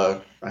bit of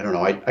I don't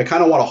know. I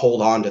kind of want to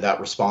hold on to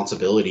that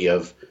responsibility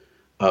of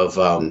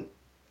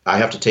I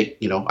have to take,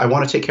 I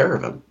want to take care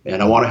of him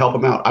and I want to help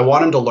him out. I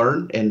want him to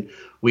learn, and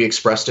we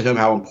express to him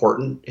how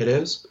important it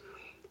is.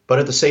 But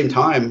at the same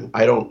time,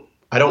 I don't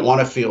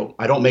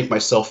make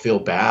myself feel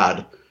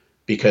bad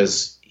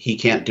because he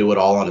can't do it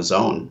all on his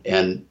own.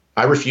 And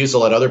I refuse to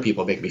let other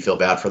people make me feel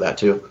bad for that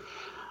too.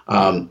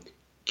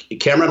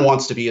 Cameron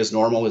wants to be as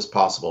normal as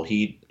possible.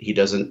 He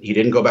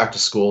didn't go back to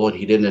school, and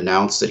he didn't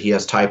announce that he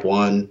has type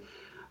 1.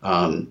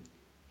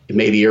 It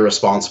may be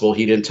irresponsible.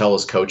 He didn't tell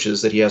his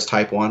coaches that he has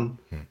type 1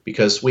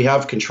 because we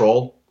have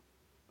control.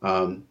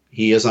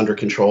 He is under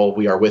control.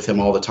 We are with him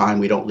all the time.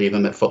 We don't leave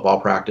him at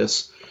football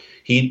practice.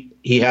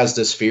 He has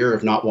this fear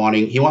of not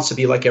wanting, he wants to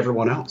be like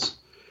everyone else.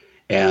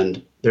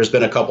 And there's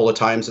been a couple of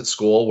times at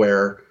school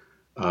where,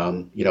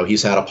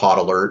 he's had a pod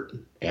alert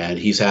and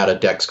he's had a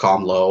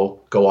Dexcom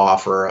low go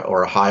off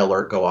or a high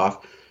alert go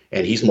off.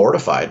 And he's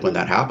mortified when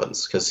that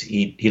happens because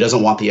he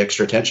doesn't want the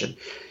extra attention.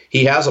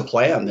 He has a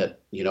plan that,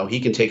 he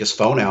can take his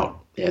phone out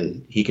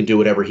and he can do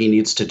whatever he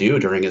needs to do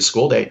during his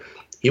school day.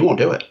 He won't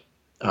do it.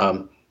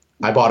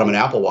 I bought him an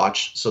Apple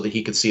Watch so that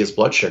he could see his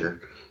blood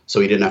sugar, so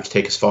he didn't have to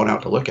take his phone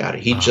out to look at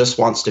it. He just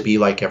wants to be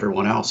like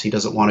everyone else. He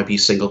doesn't want to be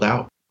singled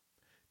out.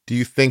 Do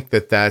you think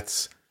that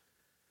that's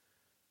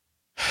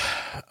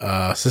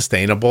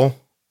sustainable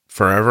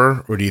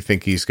forever, or do you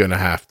think he's going to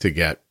have to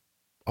get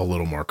a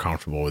little more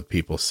comfortable with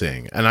people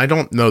seeing? And I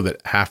don't know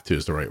that "have to"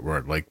 is the right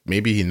word. Like,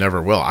 maybe he never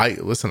will.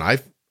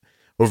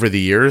 Over the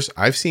years,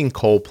 I've seen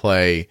Cole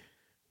play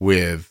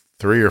with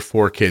 3 or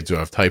 4 kids who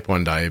have type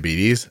 1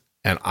 diabetes,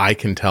 and I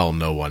can tell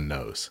no one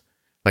knows.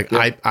 Like,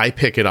 yeah. I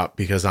pick it up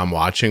because I'm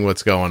watching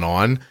what's going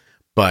on,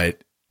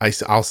 but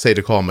I'll say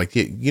to Cole, I'm like,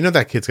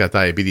 that kid's got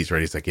diabetes, right?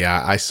 He's like,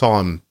 yeah, I saw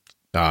him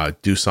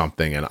do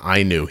something and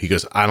I knew. He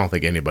goes, I don't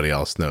think anybody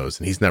else knows.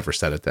 And he's never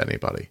said it to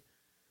anybody.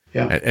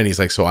 Yeah. And he's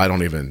like, so I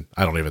don't even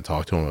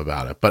talk to him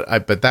about it.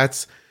 But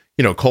that's,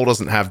 Cole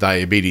doesn't have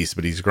diabetes,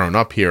 but he's grown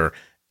up here,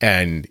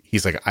 and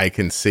he's like, I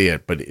can see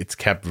it, but it's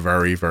kept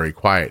very, very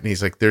quiet. And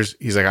he's like,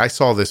 I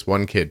saw this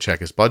one kid check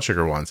his blood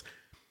sugar once,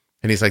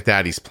 and he's like,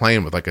 Dad, he's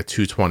playing with like a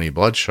 220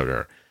 blood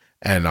sugar.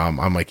 And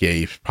I'm like, yeah,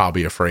 he's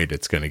probably afraid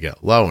it's going to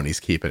get low, and he's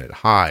keeping it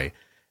high.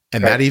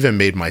 And that even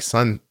made my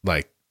son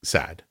like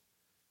sad.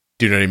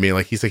 Do you know what I mean?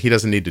 Like, he's like, he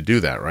doesn't need to do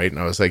that, right? And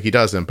I was like, he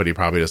doesn't, but he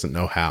probably doesn't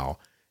know how.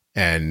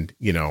 And,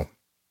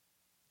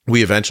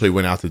 we eventually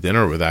went out to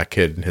dinner with that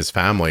kid and his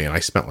family, and I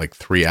spent like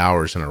 3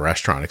 hours in a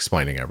restaurant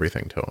explaining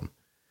everything to him.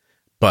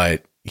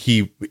 But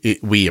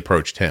we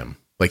approached him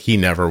like he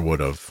never would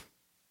have.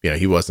 Yeah,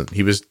 he was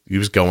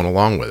going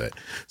along with it.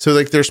 So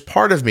like, there's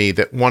part of me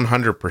that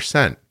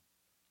 100%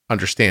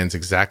 understands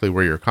exactly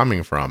where you're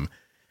coming from.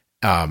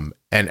 And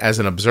as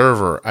an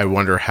observer, I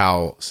wonder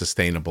how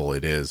sustainable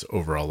it is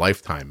over a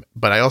lifetime.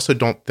 But I also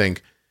don't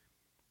think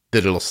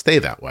that it'll stay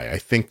that way. I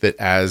think that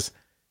as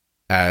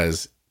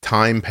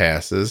time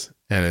passes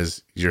and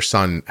as your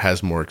son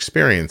has more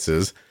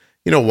experiences,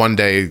 one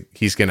day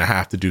he's going to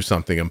have to do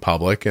something in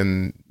public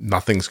and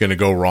nothing's going to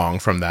go wrong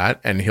from that.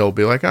 And he'll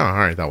be like, oh, all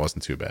right, that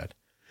wasn't too bad.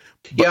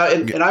 But,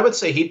 and I would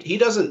say he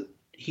doesn't,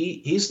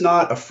 he's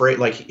not afraid.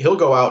 Like he'll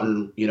go out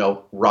and,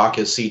 rock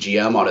his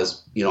CGM on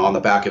his, on the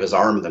back of his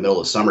arm in the middle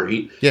of summer.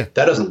 That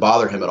doesn't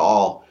bother him at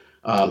all.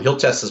 He'll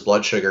test his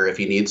blood sugar if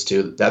he needs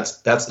to.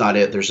 That's not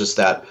it. There's just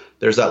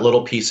there's that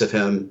little piece of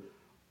him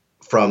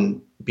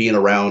from being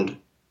around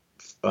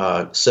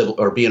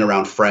being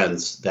around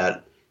friends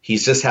that he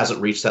just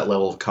hasn't reached that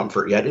level of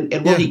comfort yet.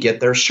 And will he get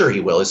there? Sure, he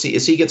will. As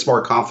he gets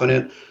more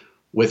confident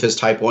with his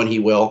type 1, he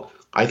will.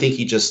 I think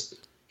he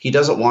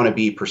doesn't want to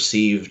be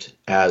perceived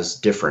as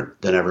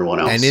different than everyone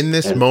else. And in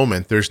this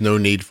moment, there's no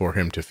need for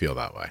him to feel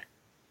that way.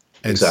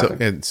 And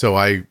exactly.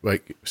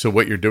 So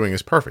what you're doing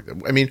is perfect.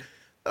 I mean,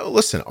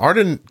 listen,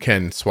 Arden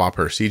can swap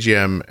her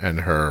CGM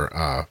and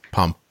her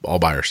pump all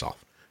by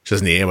herself. She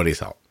doesn't need anybody's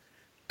help.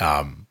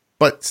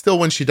 But still,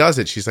 when she does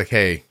it, she's like,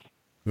 hey,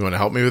 you want to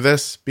help me with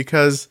this?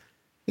 Because,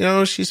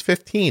 she's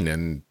 15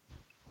 and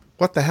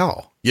what the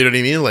hell? You know what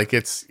I mean? Like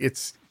it's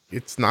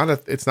not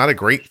a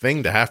great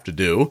thing to have to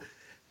do.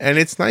 And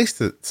it's nice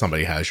that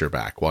somebody has your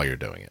back while you're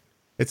doing it.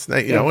 It's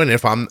not,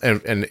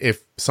 and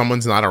if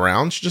someone's not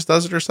around, she just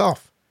does it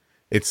herself.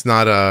 It's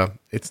not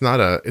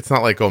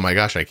like, oh my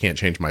gosh, I can't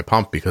change my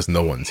pump because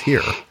no one's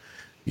here.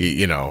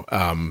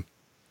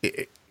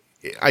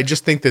 I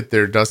just think that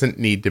there doesn't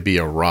need to be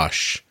a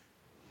rush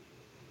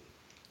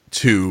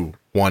to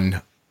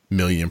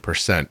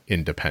 1,000,000%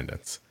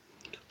 independence.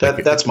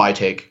 That's my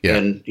take. Yeah.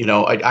 And,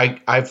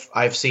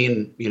 I've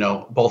seen,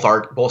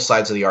 both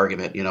sides of the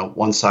argument.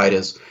 One side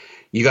is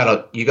you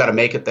gotta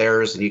make it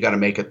theirs and you gotta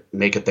make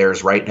it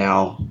theirs right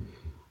now.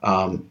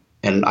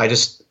 And I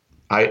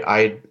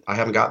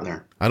haven't gotten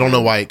there. I don't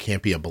know why it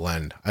can't be a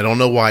blend. I don't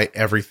know why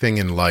everything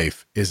in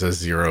life is a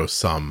zero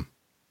sum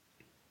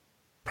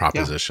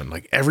proposition. Yeah.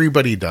 Like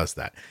everybody does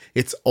that.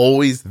 It's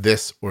always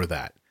this or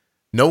that.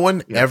 No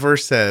one ever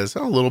says,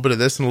 oh, a little bit of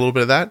this and a little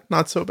bit of that.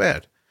 Not so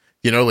bad.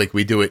 Like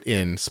we do it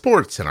in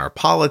sports and our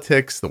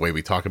politics, the way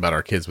we talk about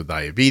our kids with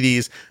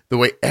diabetes, the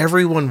way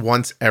everyone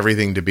wants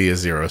everything to be a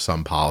zero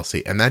sum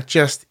policy. And that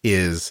just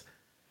it's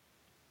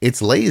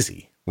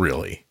lazy,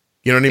 really.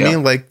 You know what I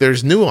mean? Like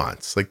there's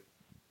nuance. Like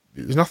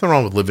there's nothing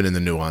wrong with living in the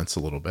nuance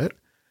a little bit.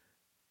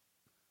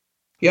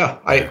 Yeah.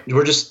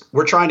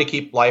 We're trying to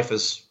keep life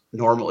as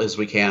normal as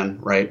we can.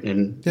 Right.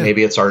 And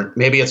maybe it's our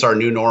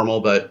new normal,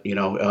 but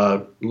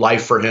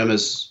life for him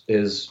is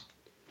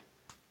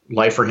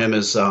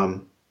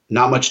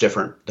not much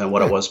different than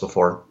what it was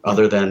before,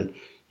 other than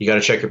you got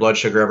to check your blood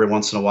sugar every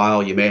once in a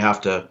while. You may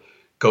have to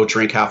go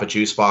drink half a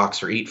juice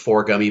box or eat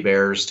 4 gummy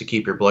bears to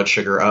keep your blood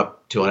sugar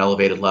up to an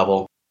elevated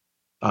level.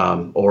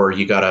 Or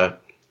you gotta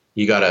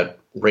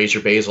raise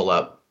your basal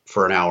up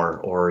for an hour,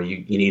 or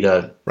you need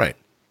a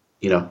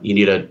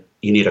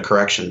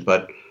correction.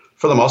 But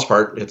for the most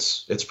part,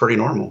 it's pretty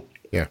normal.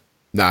 Yeah.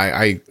 No,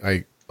 I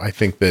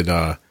think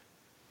that,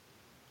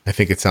 I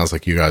think it sounds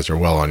like you guys are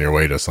well on your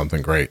way to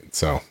something great.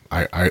 So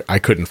I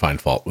couldn't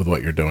find fault with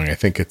what you're doing. I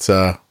think it's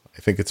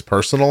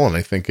personal, and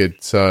I think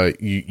it's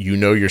you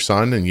know your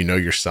son and you know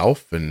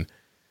yourself, and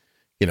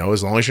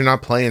as long as you're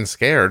not playing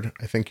scared,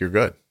 I think you're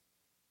good.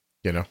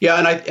 Yeah,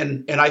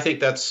 and I think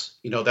that's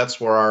that's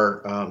where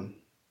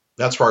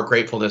our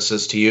gratefulness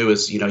is to you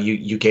is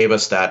you gave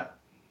us that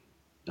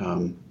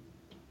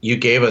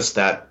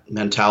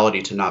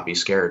mentality to not be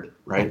scared,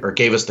 right? Or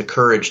gave us the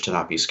courage to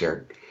not be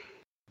scared.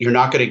 You're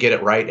not going to get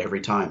it right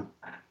every time.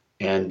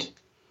 And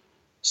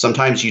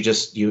sometimes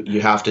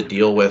you have to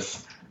deal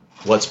with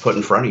what's put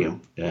in front of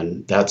you.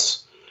 And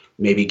that's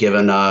maybe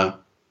given,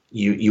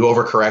 you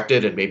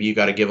overcorrected, and maybe you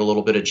got to give a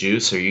little bit of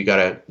juice, or you got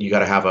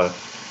to have a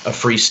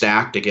free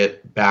snack to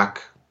get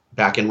back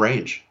in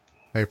range.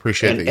 I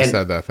appreciate that you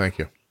said that. Thank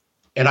you.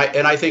 And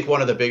I think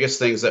one of the biggest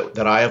things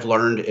that I have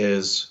learned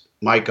is,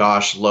 my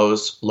gosh,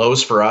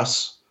 lows for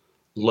us,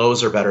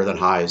 lows are better than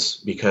highs,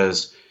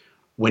 because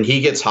when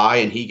he gets high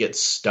and he gets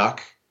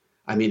stuck,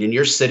 I mean, and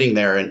you're sitting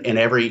there and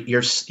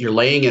you're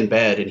laying in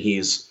bed and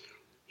he's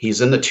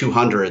in the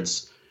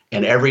 200s,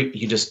 and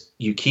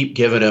you keep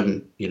giving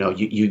him,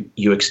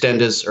 you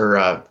extend his,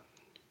 or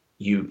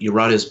you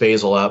run his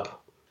basal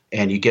up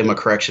and you give him a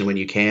correction when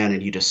you can,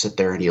 and you just sit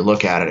there and you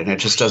look at it and it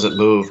just doesn't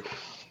move.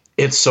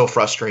 It's so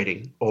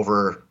frustrating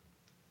over,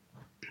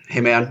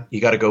 hey man, you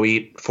got to go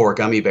eat 4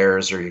 gummy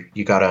bears, or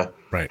you got to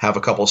have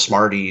a couple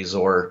Smarties,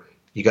 or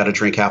you got to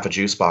drink half a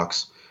juice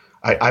box.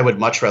 I would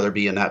much rather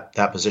be in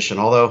that position.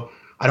 Although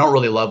I don't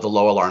really love the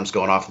low alarms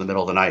going off in the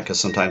middle of the night, because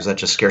sometimes that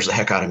just scares the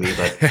heck out of me.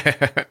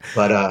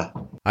 But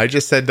I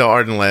just said to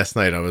Arden last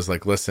night, I was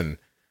like, listen,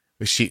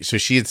 she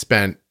had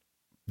spent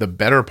the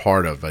better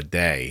part of a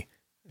day.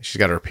 She's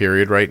got her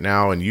period right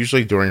now, and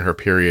usually during her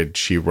period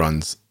she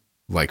runs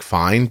like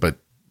fine, but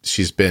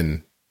she's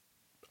been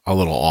a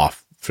little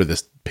off for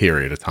this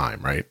period of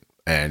time, right?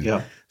 And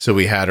Yeah. so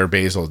we had her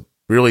basal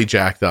really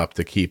jacked up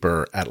to keep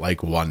her at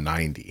like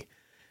 190.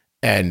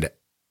 And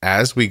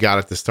as we got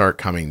it to start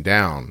coming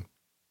down,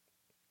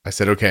 I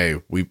said,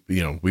 okay,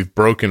 we've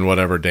broken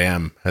whatever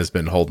dam has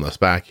been holding us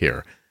back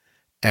here.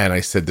 And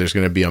I said, there's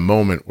going to be a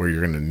moment where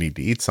you're going to need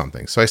to eat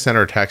something. So I sent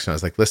her a text and I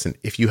was like, listen,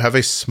 if you have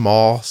a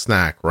small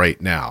snack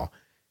right now,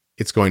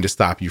 it's going to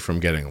stop you from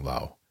getting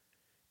low.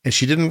 And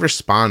she didn't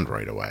respond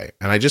right away.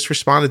 And I just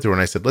responded to her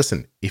and I said,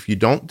 listen, if you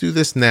don't do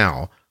this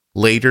now,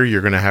 later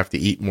you're going to have to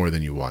eat more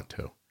than you want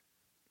to.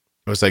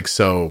 I was like,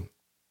 so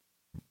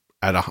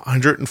at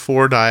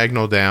 104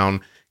 diagonal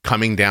down,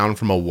 coming down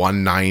from a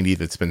 190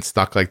 that's been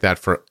stuck like that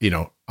for,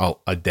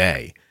 a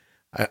day.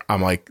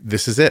 I'm like,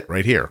 this is it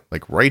right here.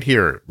 Like right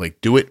here, like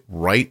do it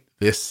right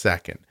this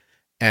second.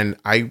 And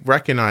I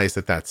recognize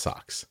that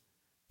sucks.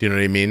 Do you know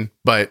what I mean?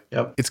 But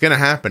Yep. It's going to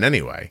happen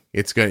anyway.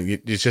 It's going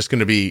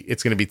to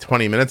be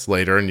 20 minutes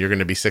later and you're going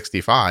to be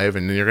 65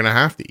 and then you're going to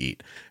have to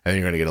eat and then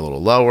you're going to get a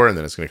little lower and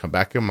then it's going to come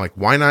back. I'm like,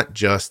 why not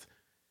just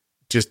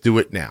do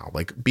it now?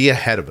 Like be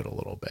ahead of it a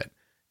little bit.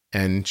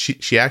 And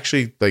she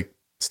actually like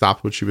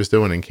stopped what she was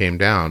doing and came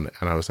down.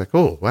 And I was like,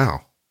 oh,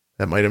 wow,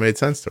 that might've made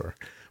sense to her.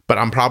 But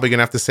I'm probably going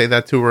to have to say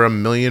that to her a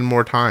million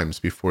more times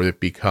before it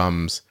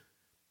becomes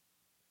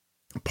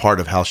part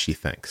of how she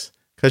thinks.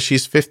 Because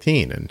she's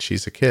 15 and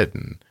she's a kid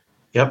and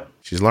Yep.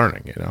 she's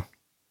learning, Yep.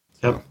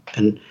 So.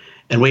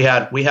 And we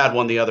had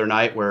one the other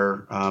night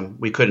where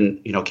we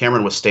couldn't,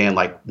 Cameron was staying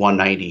like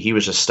 190. He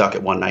was just stuck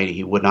at 190.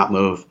 He would not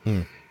move.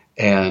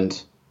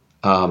 And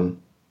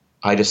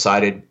I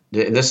decided,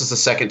 and this is the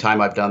second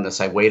time I've done this.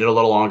 I waited a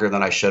little longer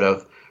than I should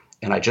have.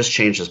 And I just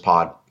changed his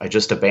pod. I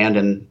just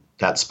abandoned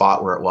that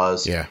spot where it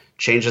was. Yeah.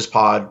 Changed his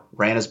pod,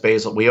 ran his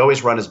basal. We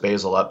always run his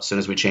basal up. As soon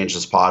as we change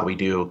his pod, we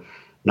do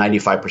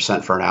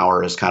 95% for an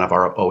hour is kind of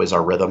always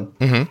our rhythm.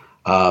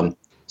 Mm-hmm.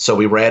 So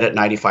we ran at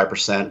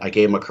 95%. I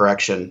gave him a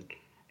correction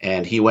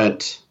and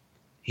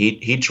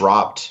he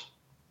dropped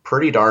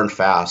pretty darn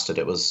fast. And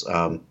it was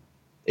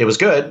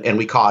good. And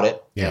we caught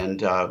it. Yeah.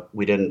 And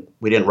we didn't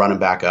run him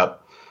back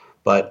up.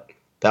 But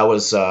that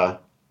was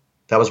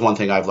one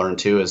thing I've learned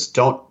too, is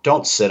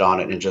don't sit on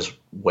it and just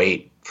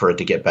wait for it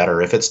to get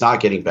better. If it's not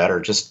getting better,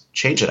 just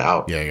change it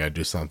out. Yeah, you got to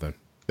do something.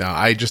 Now,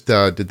 I just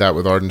did that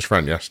with Arden's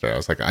friend yesterday. I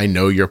was like, I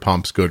know your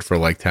pump's good for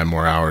like 10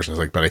 more hours. I was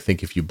like, but I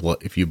think if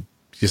you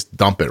just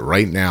dump it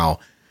right now,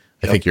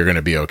 I think you're going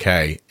to be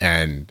okay.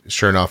 And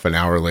sure enough, an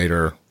hour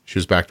later, she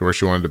was back to where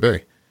she wanted to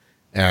be.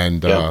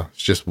 And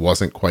she just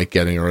wasn't quite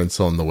getting her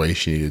insulin the way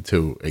she needed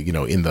to,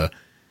 in the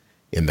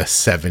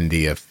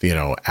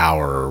 70th,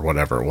 hour or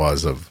whatever it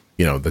was of,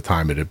 the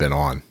time it had been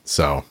on.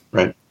 So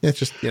right. It's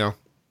just,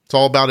 it's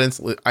all about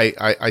insulin.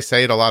 I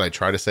say it a lot. I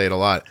try to say it a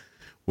lot.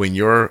 When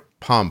your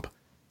pump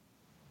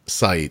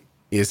site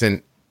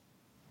isn't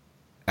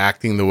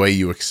acting the way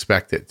you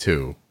expect it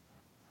to,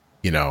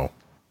 you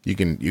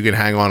can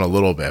hang on a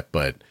little bit,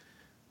 but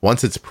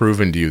once it's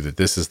proven to you that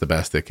this is the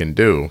best it can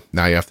do,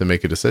 now you have to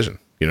make a decision.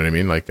 You know what I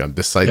mean? Like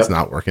this site's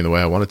not working the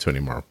way I want it to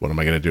anymore. What am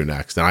I going to do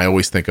next? And I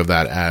always think of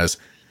that as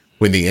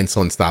when the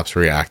insulin stops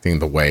reacting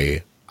the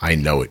way I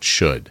know it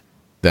should,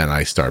 then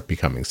I start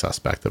becoming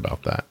suspect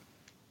about that.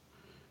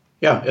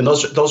 Yeah, and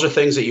those are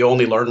things that you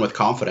only learn with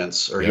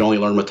confidence, or you only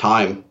learn with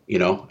time.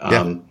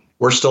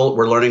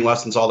 We're learning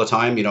lessons all the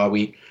time.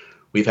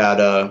 We've had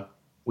a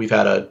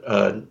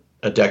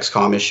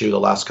Dexcom issue the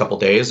last couple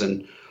of days,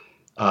 and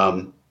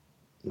I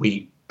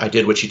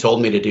did what she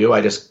told me to do.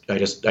 I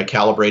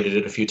calibrated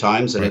it a few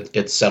times, and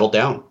it settled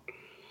down.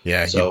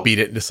 Yeah, so, you beat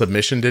it into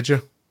submission, did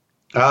you?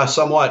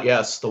 Somewhat,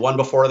 yes. The one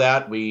before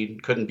that, we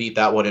couldn't beat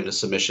that one into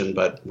submission,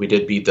 but we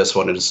did beat this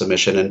one into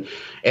submission.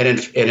 And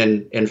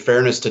in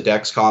fairness to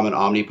Dexcom and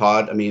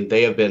Omnipod, I mean,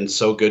 they have been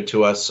so good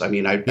to us. I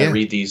mean, I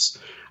read these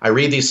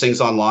things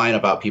online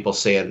about people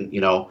saying,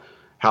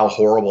 how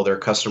horrible their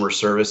customer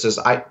service is.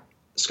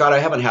 Scott, I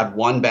haven't had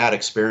one bad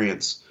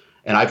experience,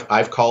 and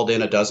I've called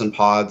in a dozen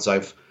pods.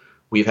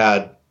 We've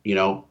had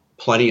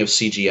plenty of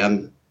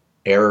CGM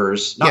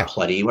errors, not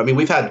plenty. I mean,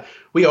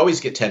 we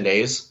always get 10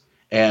 days.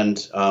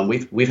 And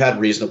we've had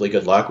reasonably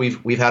good luck.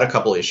 We've had a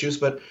couple issues,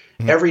 but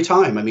every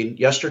time, I mean,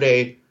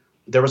 yesterday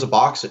there was a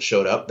box that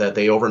showed up that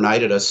they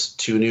overnighted us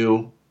 2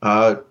 new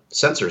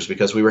sensors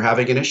because we were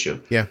having an issue.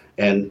 Yeah.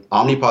 And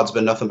Omnipod's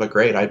been nothing but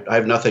great. I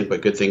have nothing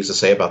but good things to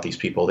say about these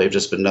people. They've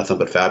just been nothing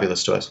but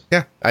fabulous to us.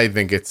 Yeah, I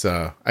think it's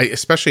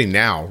especially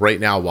right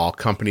now, while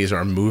companies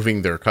are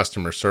moving their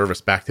customer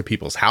service back to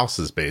people's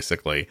houses,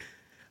 basically.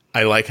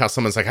 I like how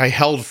someone's like, I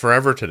held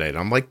forever today. And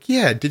I'm like,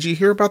 yeah, did you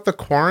hear about the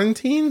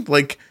quarantine?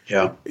 Like,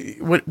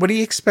 what do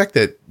you expect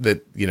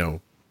that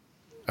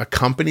a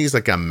company's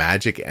like a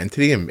magic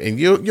entity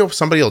and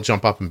somebody will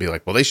jump up and be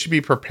like, well, they should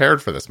be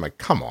prepared for this. I'm like,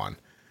 come on.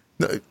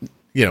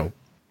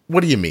 What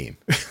do you mean?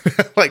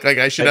 like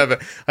I should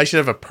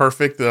have a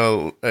perfect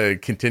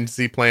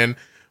contingency plan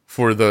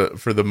for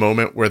the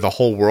moment where the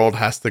whole world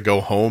has to go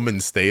home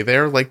and stay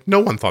there. Like no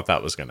one thought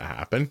that was going to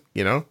happen,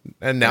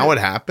 and now it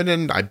happened.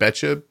 And I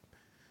bet you,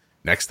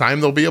 next time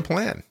there'll be a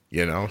plan,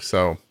 you know,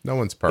 so no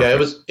one's perfect. Yeah,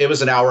 it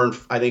was an hour, and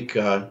I think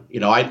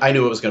I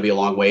knew it was going to be a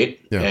long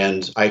wait,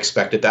 and I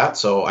expected that,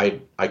 so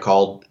I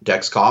called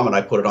Dexcom and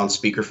I put it on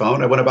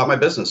speakerphone. I went about my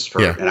business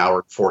for an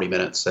hour and 40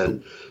 minutes,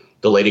 and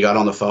the lady got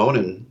on the phone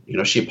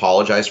and she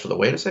apologized for the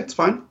wait. I said it's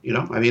fine,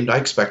 I mean, I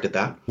expected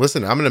that.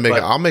 Listen,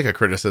 I'll make a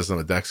criticism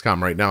of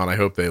Dexcom right now, and I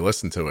hope they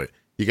listen to it.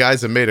 You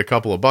guys have made a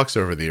couple of bucks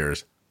over the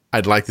years.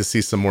 I'd like to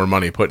see some more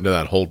money put into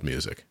that hold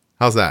music.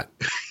 How's that?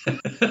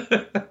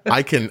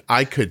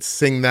 I could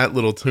sing that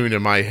little tune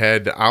in my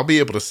head. I'll be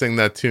able to sing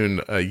that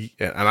tune, and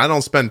I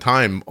don't spend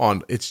time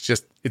on. It's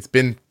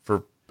been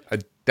for a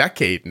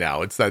decade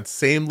now. It's that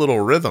same little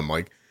rhythm.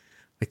 Like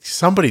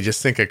somebody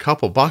just sink a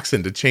couple bucks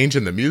into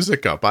changing the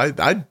music up.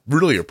 I'd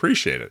really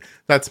appreciate it.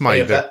 That's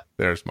my.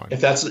 There's mine.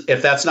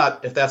 If that's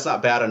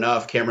not bad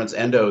enough, Cameron's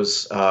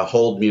Endo's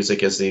hold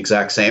music is the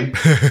exact same.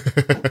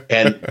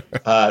 And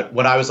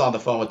when I was on the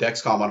phone with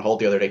Dexcom on hold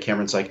the other day,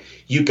 Cameron's like,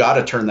 "You got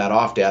to turn that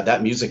off, Dad.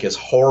 That music is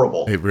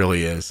horrible." It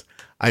really is.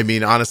 I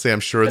mean, honestly, I'm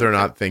sure they're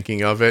not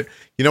thinking of it.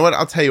 You know what?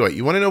 I'll tell you what.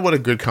 You want to know what a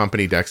good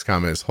company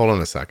Dexcom is? Hold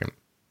on a second.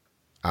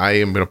 I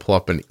am going to pull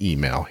up an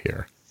email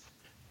here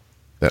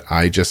that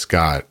I just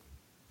got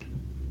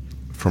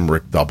from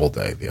Rick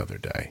Doubleday the other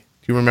day.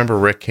 Do you remember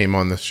Rick came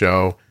on the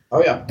show?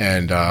 Oh, yeah.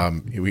 And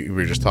we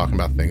were just talking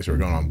about things that were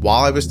going on.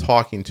 While I was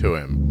talking to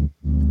him,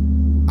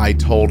 I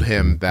told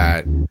him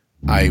that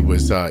I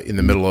was in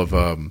the middle of,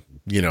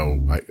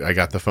 I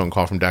got the phone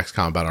call from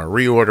Dexcom about our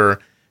reorder.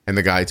 And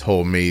the guy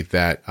told me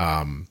that,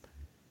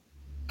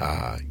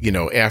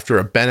 after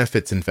a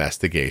benefits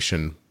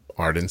investigation,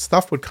 Arden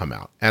stuff would come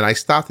out. And I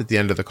stopped at the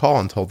end of the call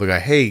and told the guy,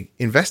 hey,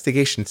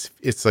 investigations,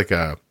 it's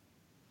a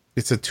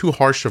too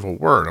harsh of a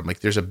word. I'm like,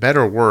 there's a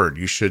better word.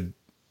 You should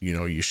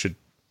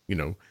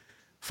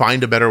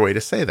find a better way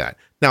to say that.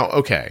 Now,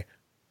 okay,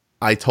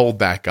 I told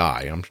that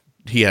guy,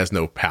 he has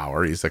no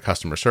power. He's a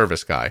customer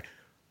service guy.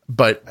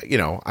 But,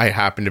 I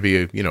happened to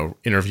be,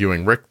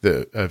 interviewing Rick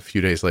a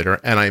few days later,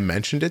 and I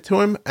mentioned it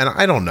to him. And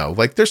I don't know,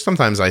 like, there's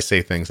sometimes I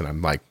say things and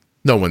I'm like,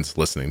 no one's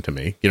listening to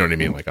me. You know what I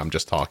mean? Like, I'm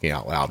just talking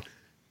out loud.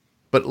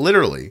 But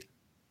literally,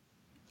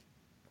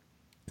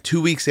 2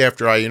 weeks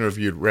after I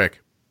interviewed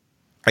Rick,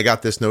 I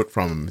got this note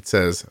from him. It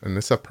says, and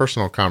it's a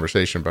personal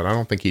conversation, but I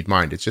don't think he'd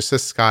mind. It just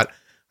says, Scott,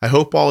 I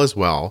hope all is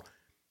well.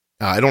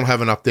 I don't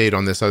have an update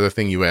on this other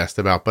thing you asked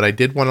about, but I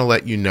did want to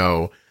let you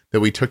know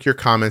that we took your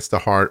comments to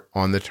heart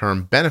on the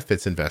term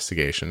benefits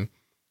investigation.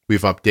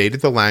 We've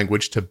updated the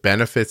language to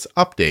benefits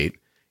update.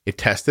 It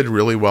tested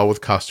really well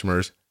with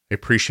customers. I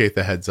appreciate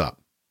the heads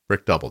up.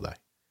 Rick Doubleday.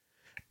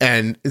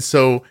 And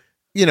so,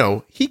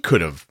 he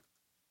could have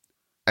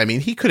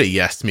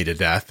yesed me to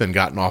death and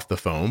gotten off the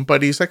phone,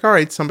 but he's like, all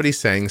right, somebody's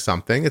saying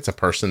something. It's a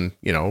person,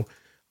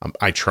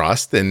 I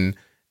trust, and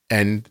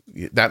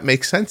that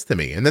makes sense to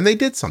me. And then they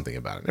did something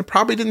about it. It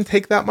probably didn't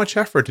take that much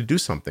effort to do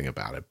something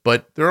about it,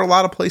 but there are a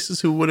lot of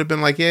places who would have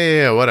been like,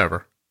 yeah,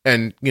 whatever.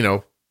 And,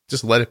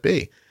 just let it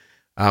be.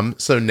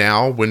 So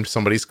now when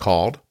somebody's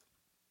called,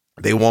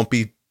 they won't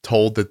be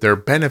told that their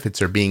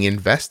benefits are being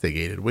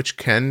investigated,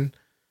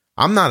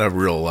 I'm not a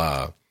real,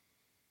 I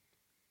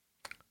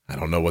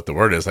don't know what the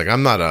word is. Like,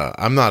 I'm not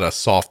a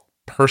soft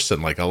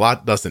person. Like, a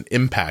lot doesn't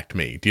impact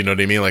me. Do you know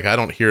what I mean? Like, I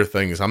don't hear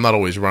things. I'm not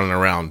always running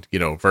around,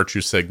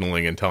 virtue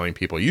signaling and telling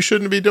people you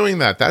shouldn't be doing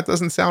that. That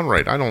doesn't sound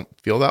right. I don't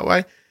feel that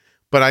way.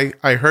 But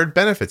I heard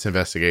benefits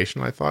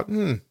investigation. I thought,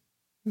 it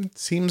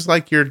seems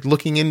like you're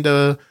looking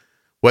into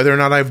whether or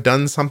not I've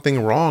done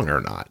something wrong or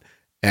not.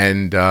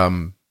 And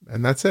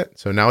that's it.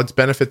 So now it's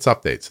benefits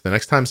updates. The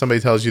next time somebody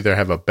tells you they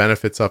have a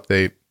benefits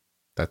update,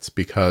 that's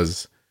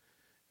because,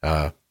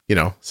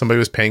 somebody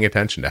was paying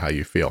attention to how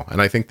you feel.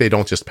 And I think they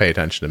don't just pay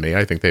attention to me.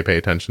 I think they pay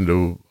attention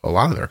to a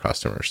lot of their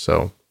customers.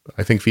 So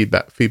I think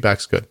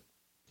feedback's good.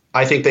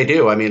 I think they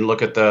do. I mean,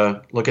 look at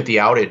the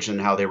outage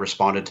and how they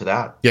responded to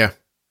that. Yeah.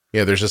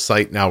 Yeah. There's a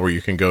site now where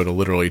you can go to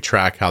literally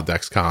track how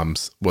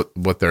Dexcom's,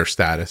 what their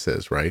status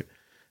is, right?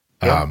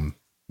 Yeah.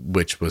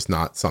 Which was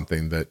not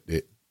something that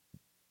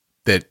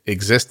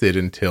existed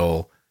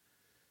until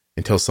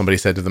somebody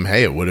said to them,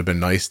 hey, it would have been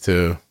nice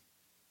to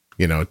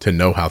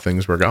know how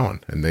things were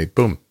going. And they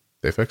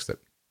fixed it.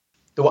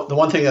 The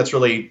one thing that's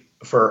really,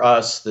 for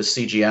us, the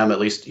CGM, at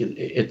least,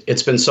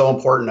 it's been so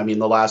important. I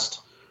mean,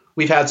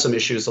 we've had some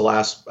issues the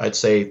last, I'd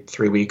say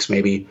 3 weeks,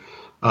 maybe,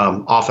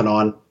 off and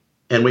on.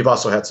 And we've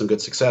also had some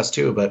good success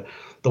too. But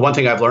the one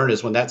thing I've learned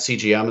is when that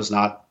CGM is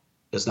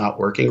not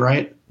working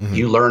right, mm-hmm.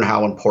 you learn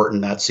how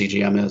important that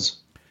CGM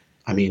is.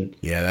 I mean,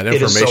 yeah, that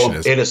information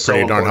is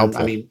pretty darn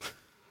helpful. I mean,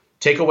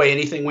 take away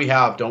anything we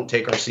have, don't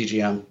take our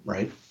CGM,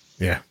 right?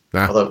 Yeah.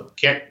 Nah. Although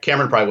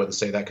Cameron probably wouldn't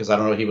say that because I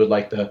don't know, he would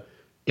like the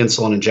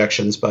insulin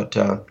injections, but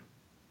that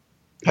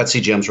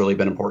CGM's really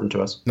been important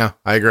to us. No,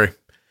 I agree.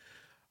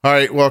 All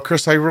right. Well,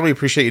 Chris, I really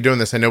appreciate you doing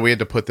this. I know we had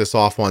to put this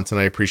off once, and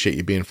I appreciate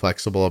you being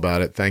flexible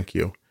about it. Thank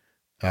you.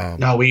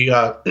 No, we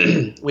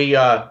can't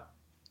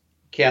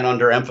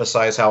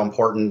underemphasize how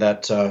important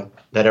that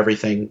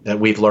everything that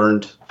we've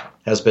learned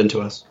has been to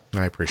us.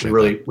 I appreciate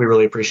it. We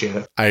really appreciate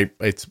it.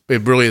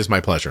 It really is my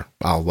pleasure.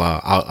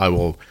 I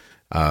will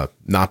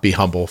not be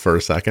humble for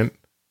a second.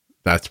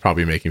 that's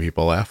probably making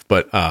people laugh.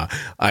 But I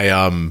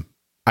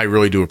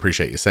really do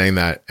appreciate you saying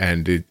that,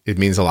 and it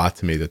means a lot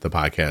to me that the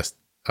podcast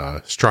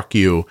struck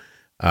you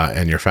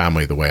and your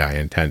family the way I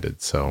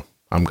intended. So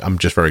I'm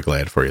just very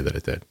glad for you that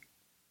it did.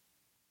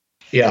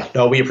 Yeah,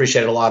 no, we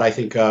appreciate it a lot. I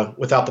think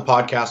without the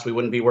podcast, we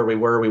wouldn't be where we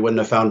were. We wouldn't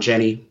have found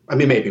Jenny. I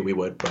mean, maybe we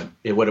would, but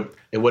it wouldn't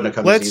have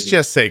come. Let's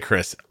just say,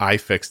 Chris, I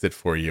fixed it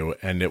for you,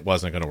 and it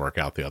wasn't going to work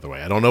out the other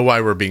way. I don't know why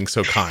we're being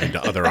so kind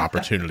to other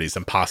opportunities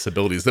and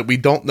possibilities that we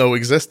don't know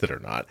existed or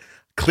not.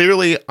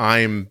 Clearly,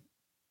 I'm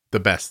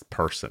the best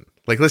person.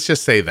 Like, let's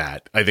just say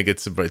that. I think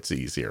it's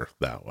easier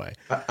that way.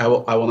 I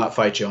will not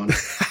fight you on it.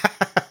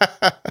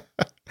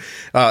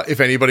 If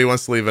anybody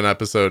wants to leave an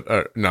episode,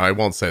 no, I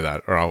won't say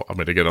that, or I'm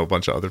going to get a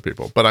bunch of other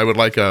people. But I would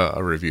like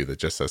a review that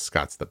just says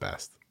Scott's the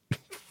best.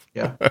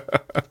 Yeah,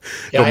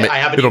 I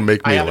haven't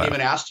laugh.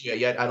 Even asked you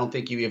yet. I don't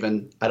think you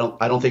even. I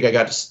don't think I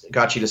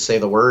got you to say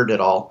the word at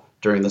all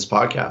during this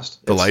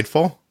podcast.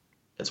 Delightful.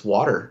 It's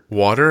water.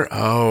 Water.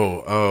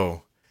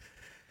 Oh.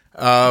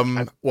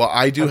 Well,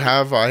 I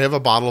have a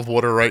bottle of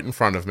water right in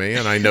front of me,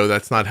 and I know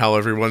that's not how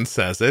everyone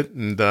says it.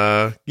 And,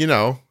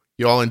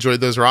 you all enjoyed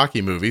those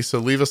Rocky movies, so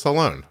leave us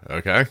alone.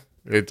 Okay.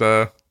 It's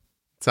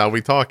how we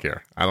talk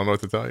here. I don't know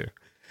what to tell you.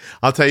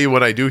 I'll tell you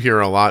what I do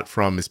hear a lot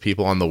from is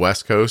people on the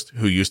West Coast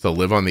who used to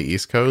live on the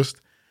East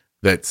Coast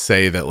that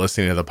say that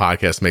listening to the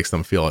podcast makes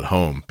them feel at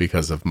home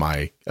because of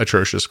my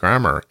atrocious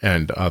grammar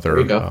and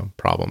other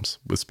problems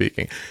with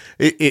speaking.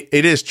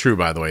 It is true,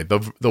 by the way.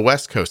 The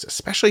West Coast,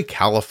 especially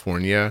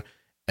California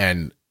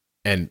and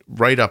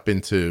right up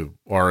into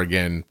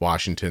Oregon,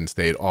 Washington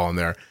State, all in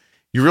there,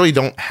 you really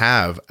don't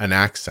have an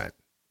accent.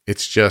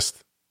 It's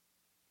just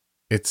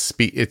it's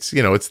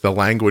the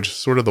language,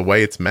 sort of the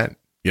way it's meant.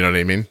 You know what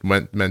I mean?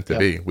 Meant to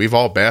be. We've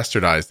all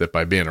bastardized it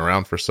by being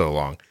around for so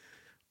long.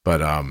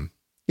 But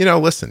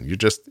listen,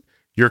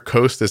 your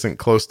coast isn't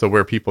close to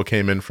where people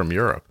came in from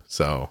Europe.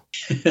 So,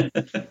 you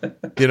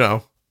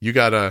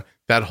got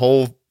that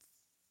whole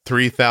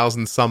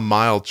 3,000 some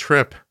mile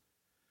trip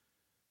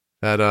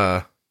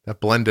that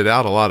blended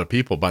out a lot of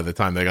people by the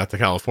time they got to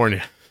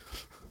California.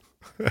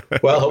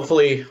 Well,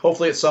 hopefully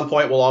at some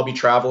point we'll all be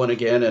traveling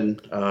again, and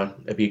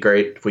it'd be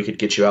great if we could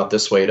get you out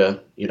this way to,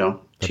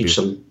 teach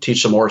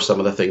some more of some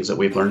of the things that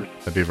we've learned.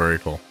 That'd be very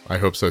cool. I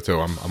hope so too.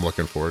 I'm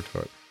looking forward to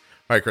it.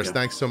 All right, Chris,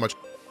 thanks so much.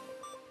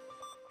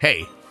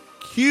 Hey,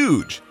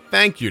 huge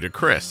thank you to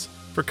Chris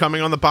for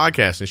coming on the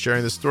podcast and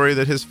sharing the story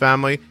that his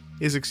family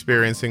is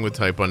experiencing with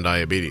type 1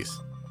 diabetes.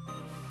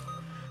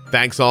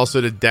 Thanks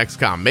also to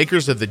Dexcom,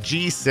 makers of the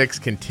G6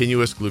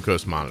 continuous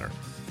glucose monitor,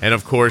 and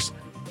of course,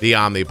 the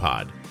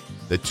Omnipod,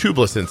 the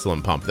tubeless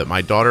insulin pump that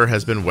my daughter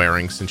has been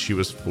wearing since she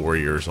was 4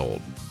 years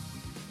old.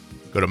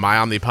 Go to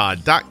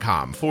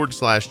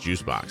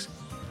myomnipod.com/juicebox,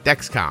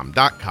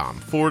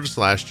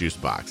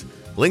 dexcom.com/juicebox.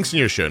 Links in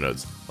your show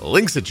notes,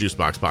 links at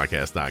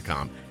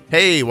juiceboxpodcast.com.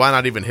 Hey, why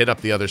not even hit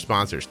up the other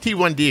sponsors?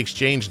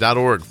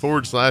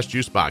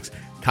 T1dexchange.org/juicebox,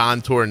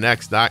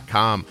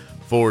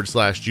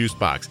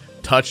 contournext.com/juicebox,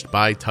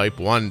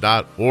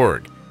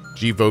 touchedbytype1.org,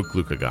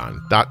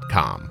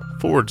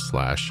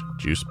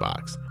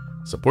 gvoteglucagon.com/juicebox.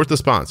 Support the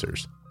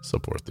sponsors,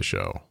 support the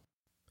show.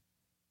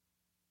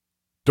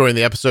 During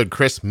the episode,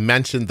 Chris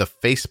mentioned the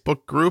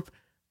Facebook group.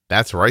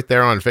 That's right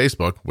there on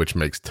Facebook, which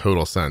makes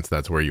total sense.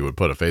 That's where you would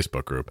put a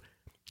Facebook group.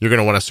 You're going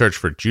to want to search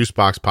for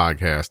Juicebox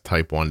Podcast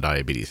Type 1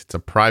 Diabetes. It's a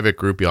private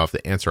group. You'll have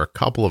to answer a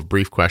couple of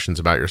brief questions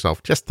about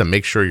yourself just to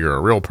make sure you're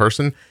a real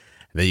person. And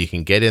then you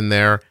can get in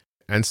there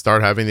and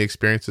start having the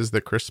experiences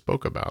that Chris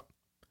spoke about.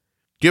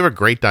 Do you have a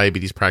great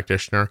diabetes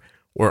practitioner,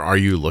 or are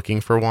you looking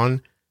for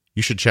one?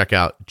 You should check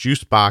out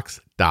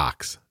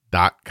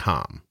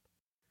juiceboxdocs.com.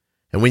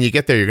 And when you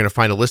get there, you're going to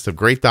find a list of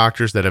great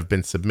doctors that have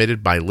been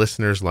submitted by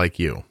listeners like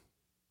you.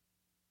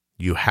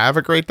 You have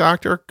a great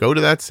doctor? Go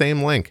to that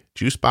same link,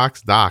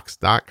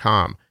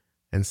 juiceboxdocs.com,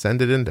 and send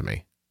it in to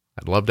me.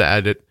 I'd love to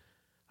add it.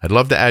 I'd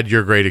love to add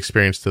your great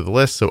experience to the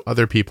list so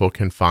other people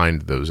can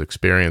find those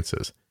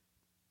experiences.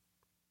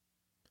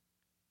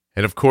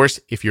 And of course,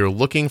 if you're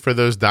looking for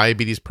those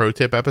Diabetes Pro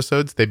Tip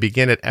episodes, they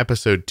begin at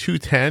episode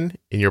 210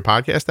 in your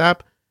podcast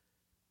app.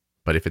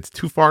 But if it's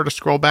too far to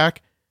scroll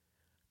back,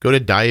 go to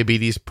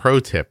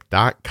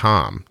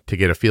diabetesprotip.com to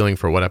get a feeling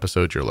for what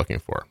episodes you're looking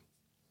for.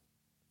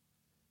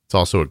 It's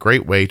also a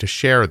great way to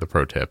share the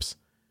pro tips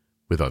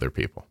with other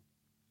people.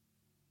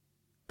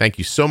 Thank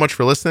you so much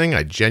for listening.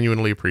 I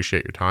genuinely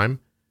appreciate your time.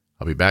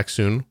 I'll be back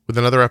soon with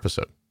another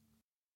episode.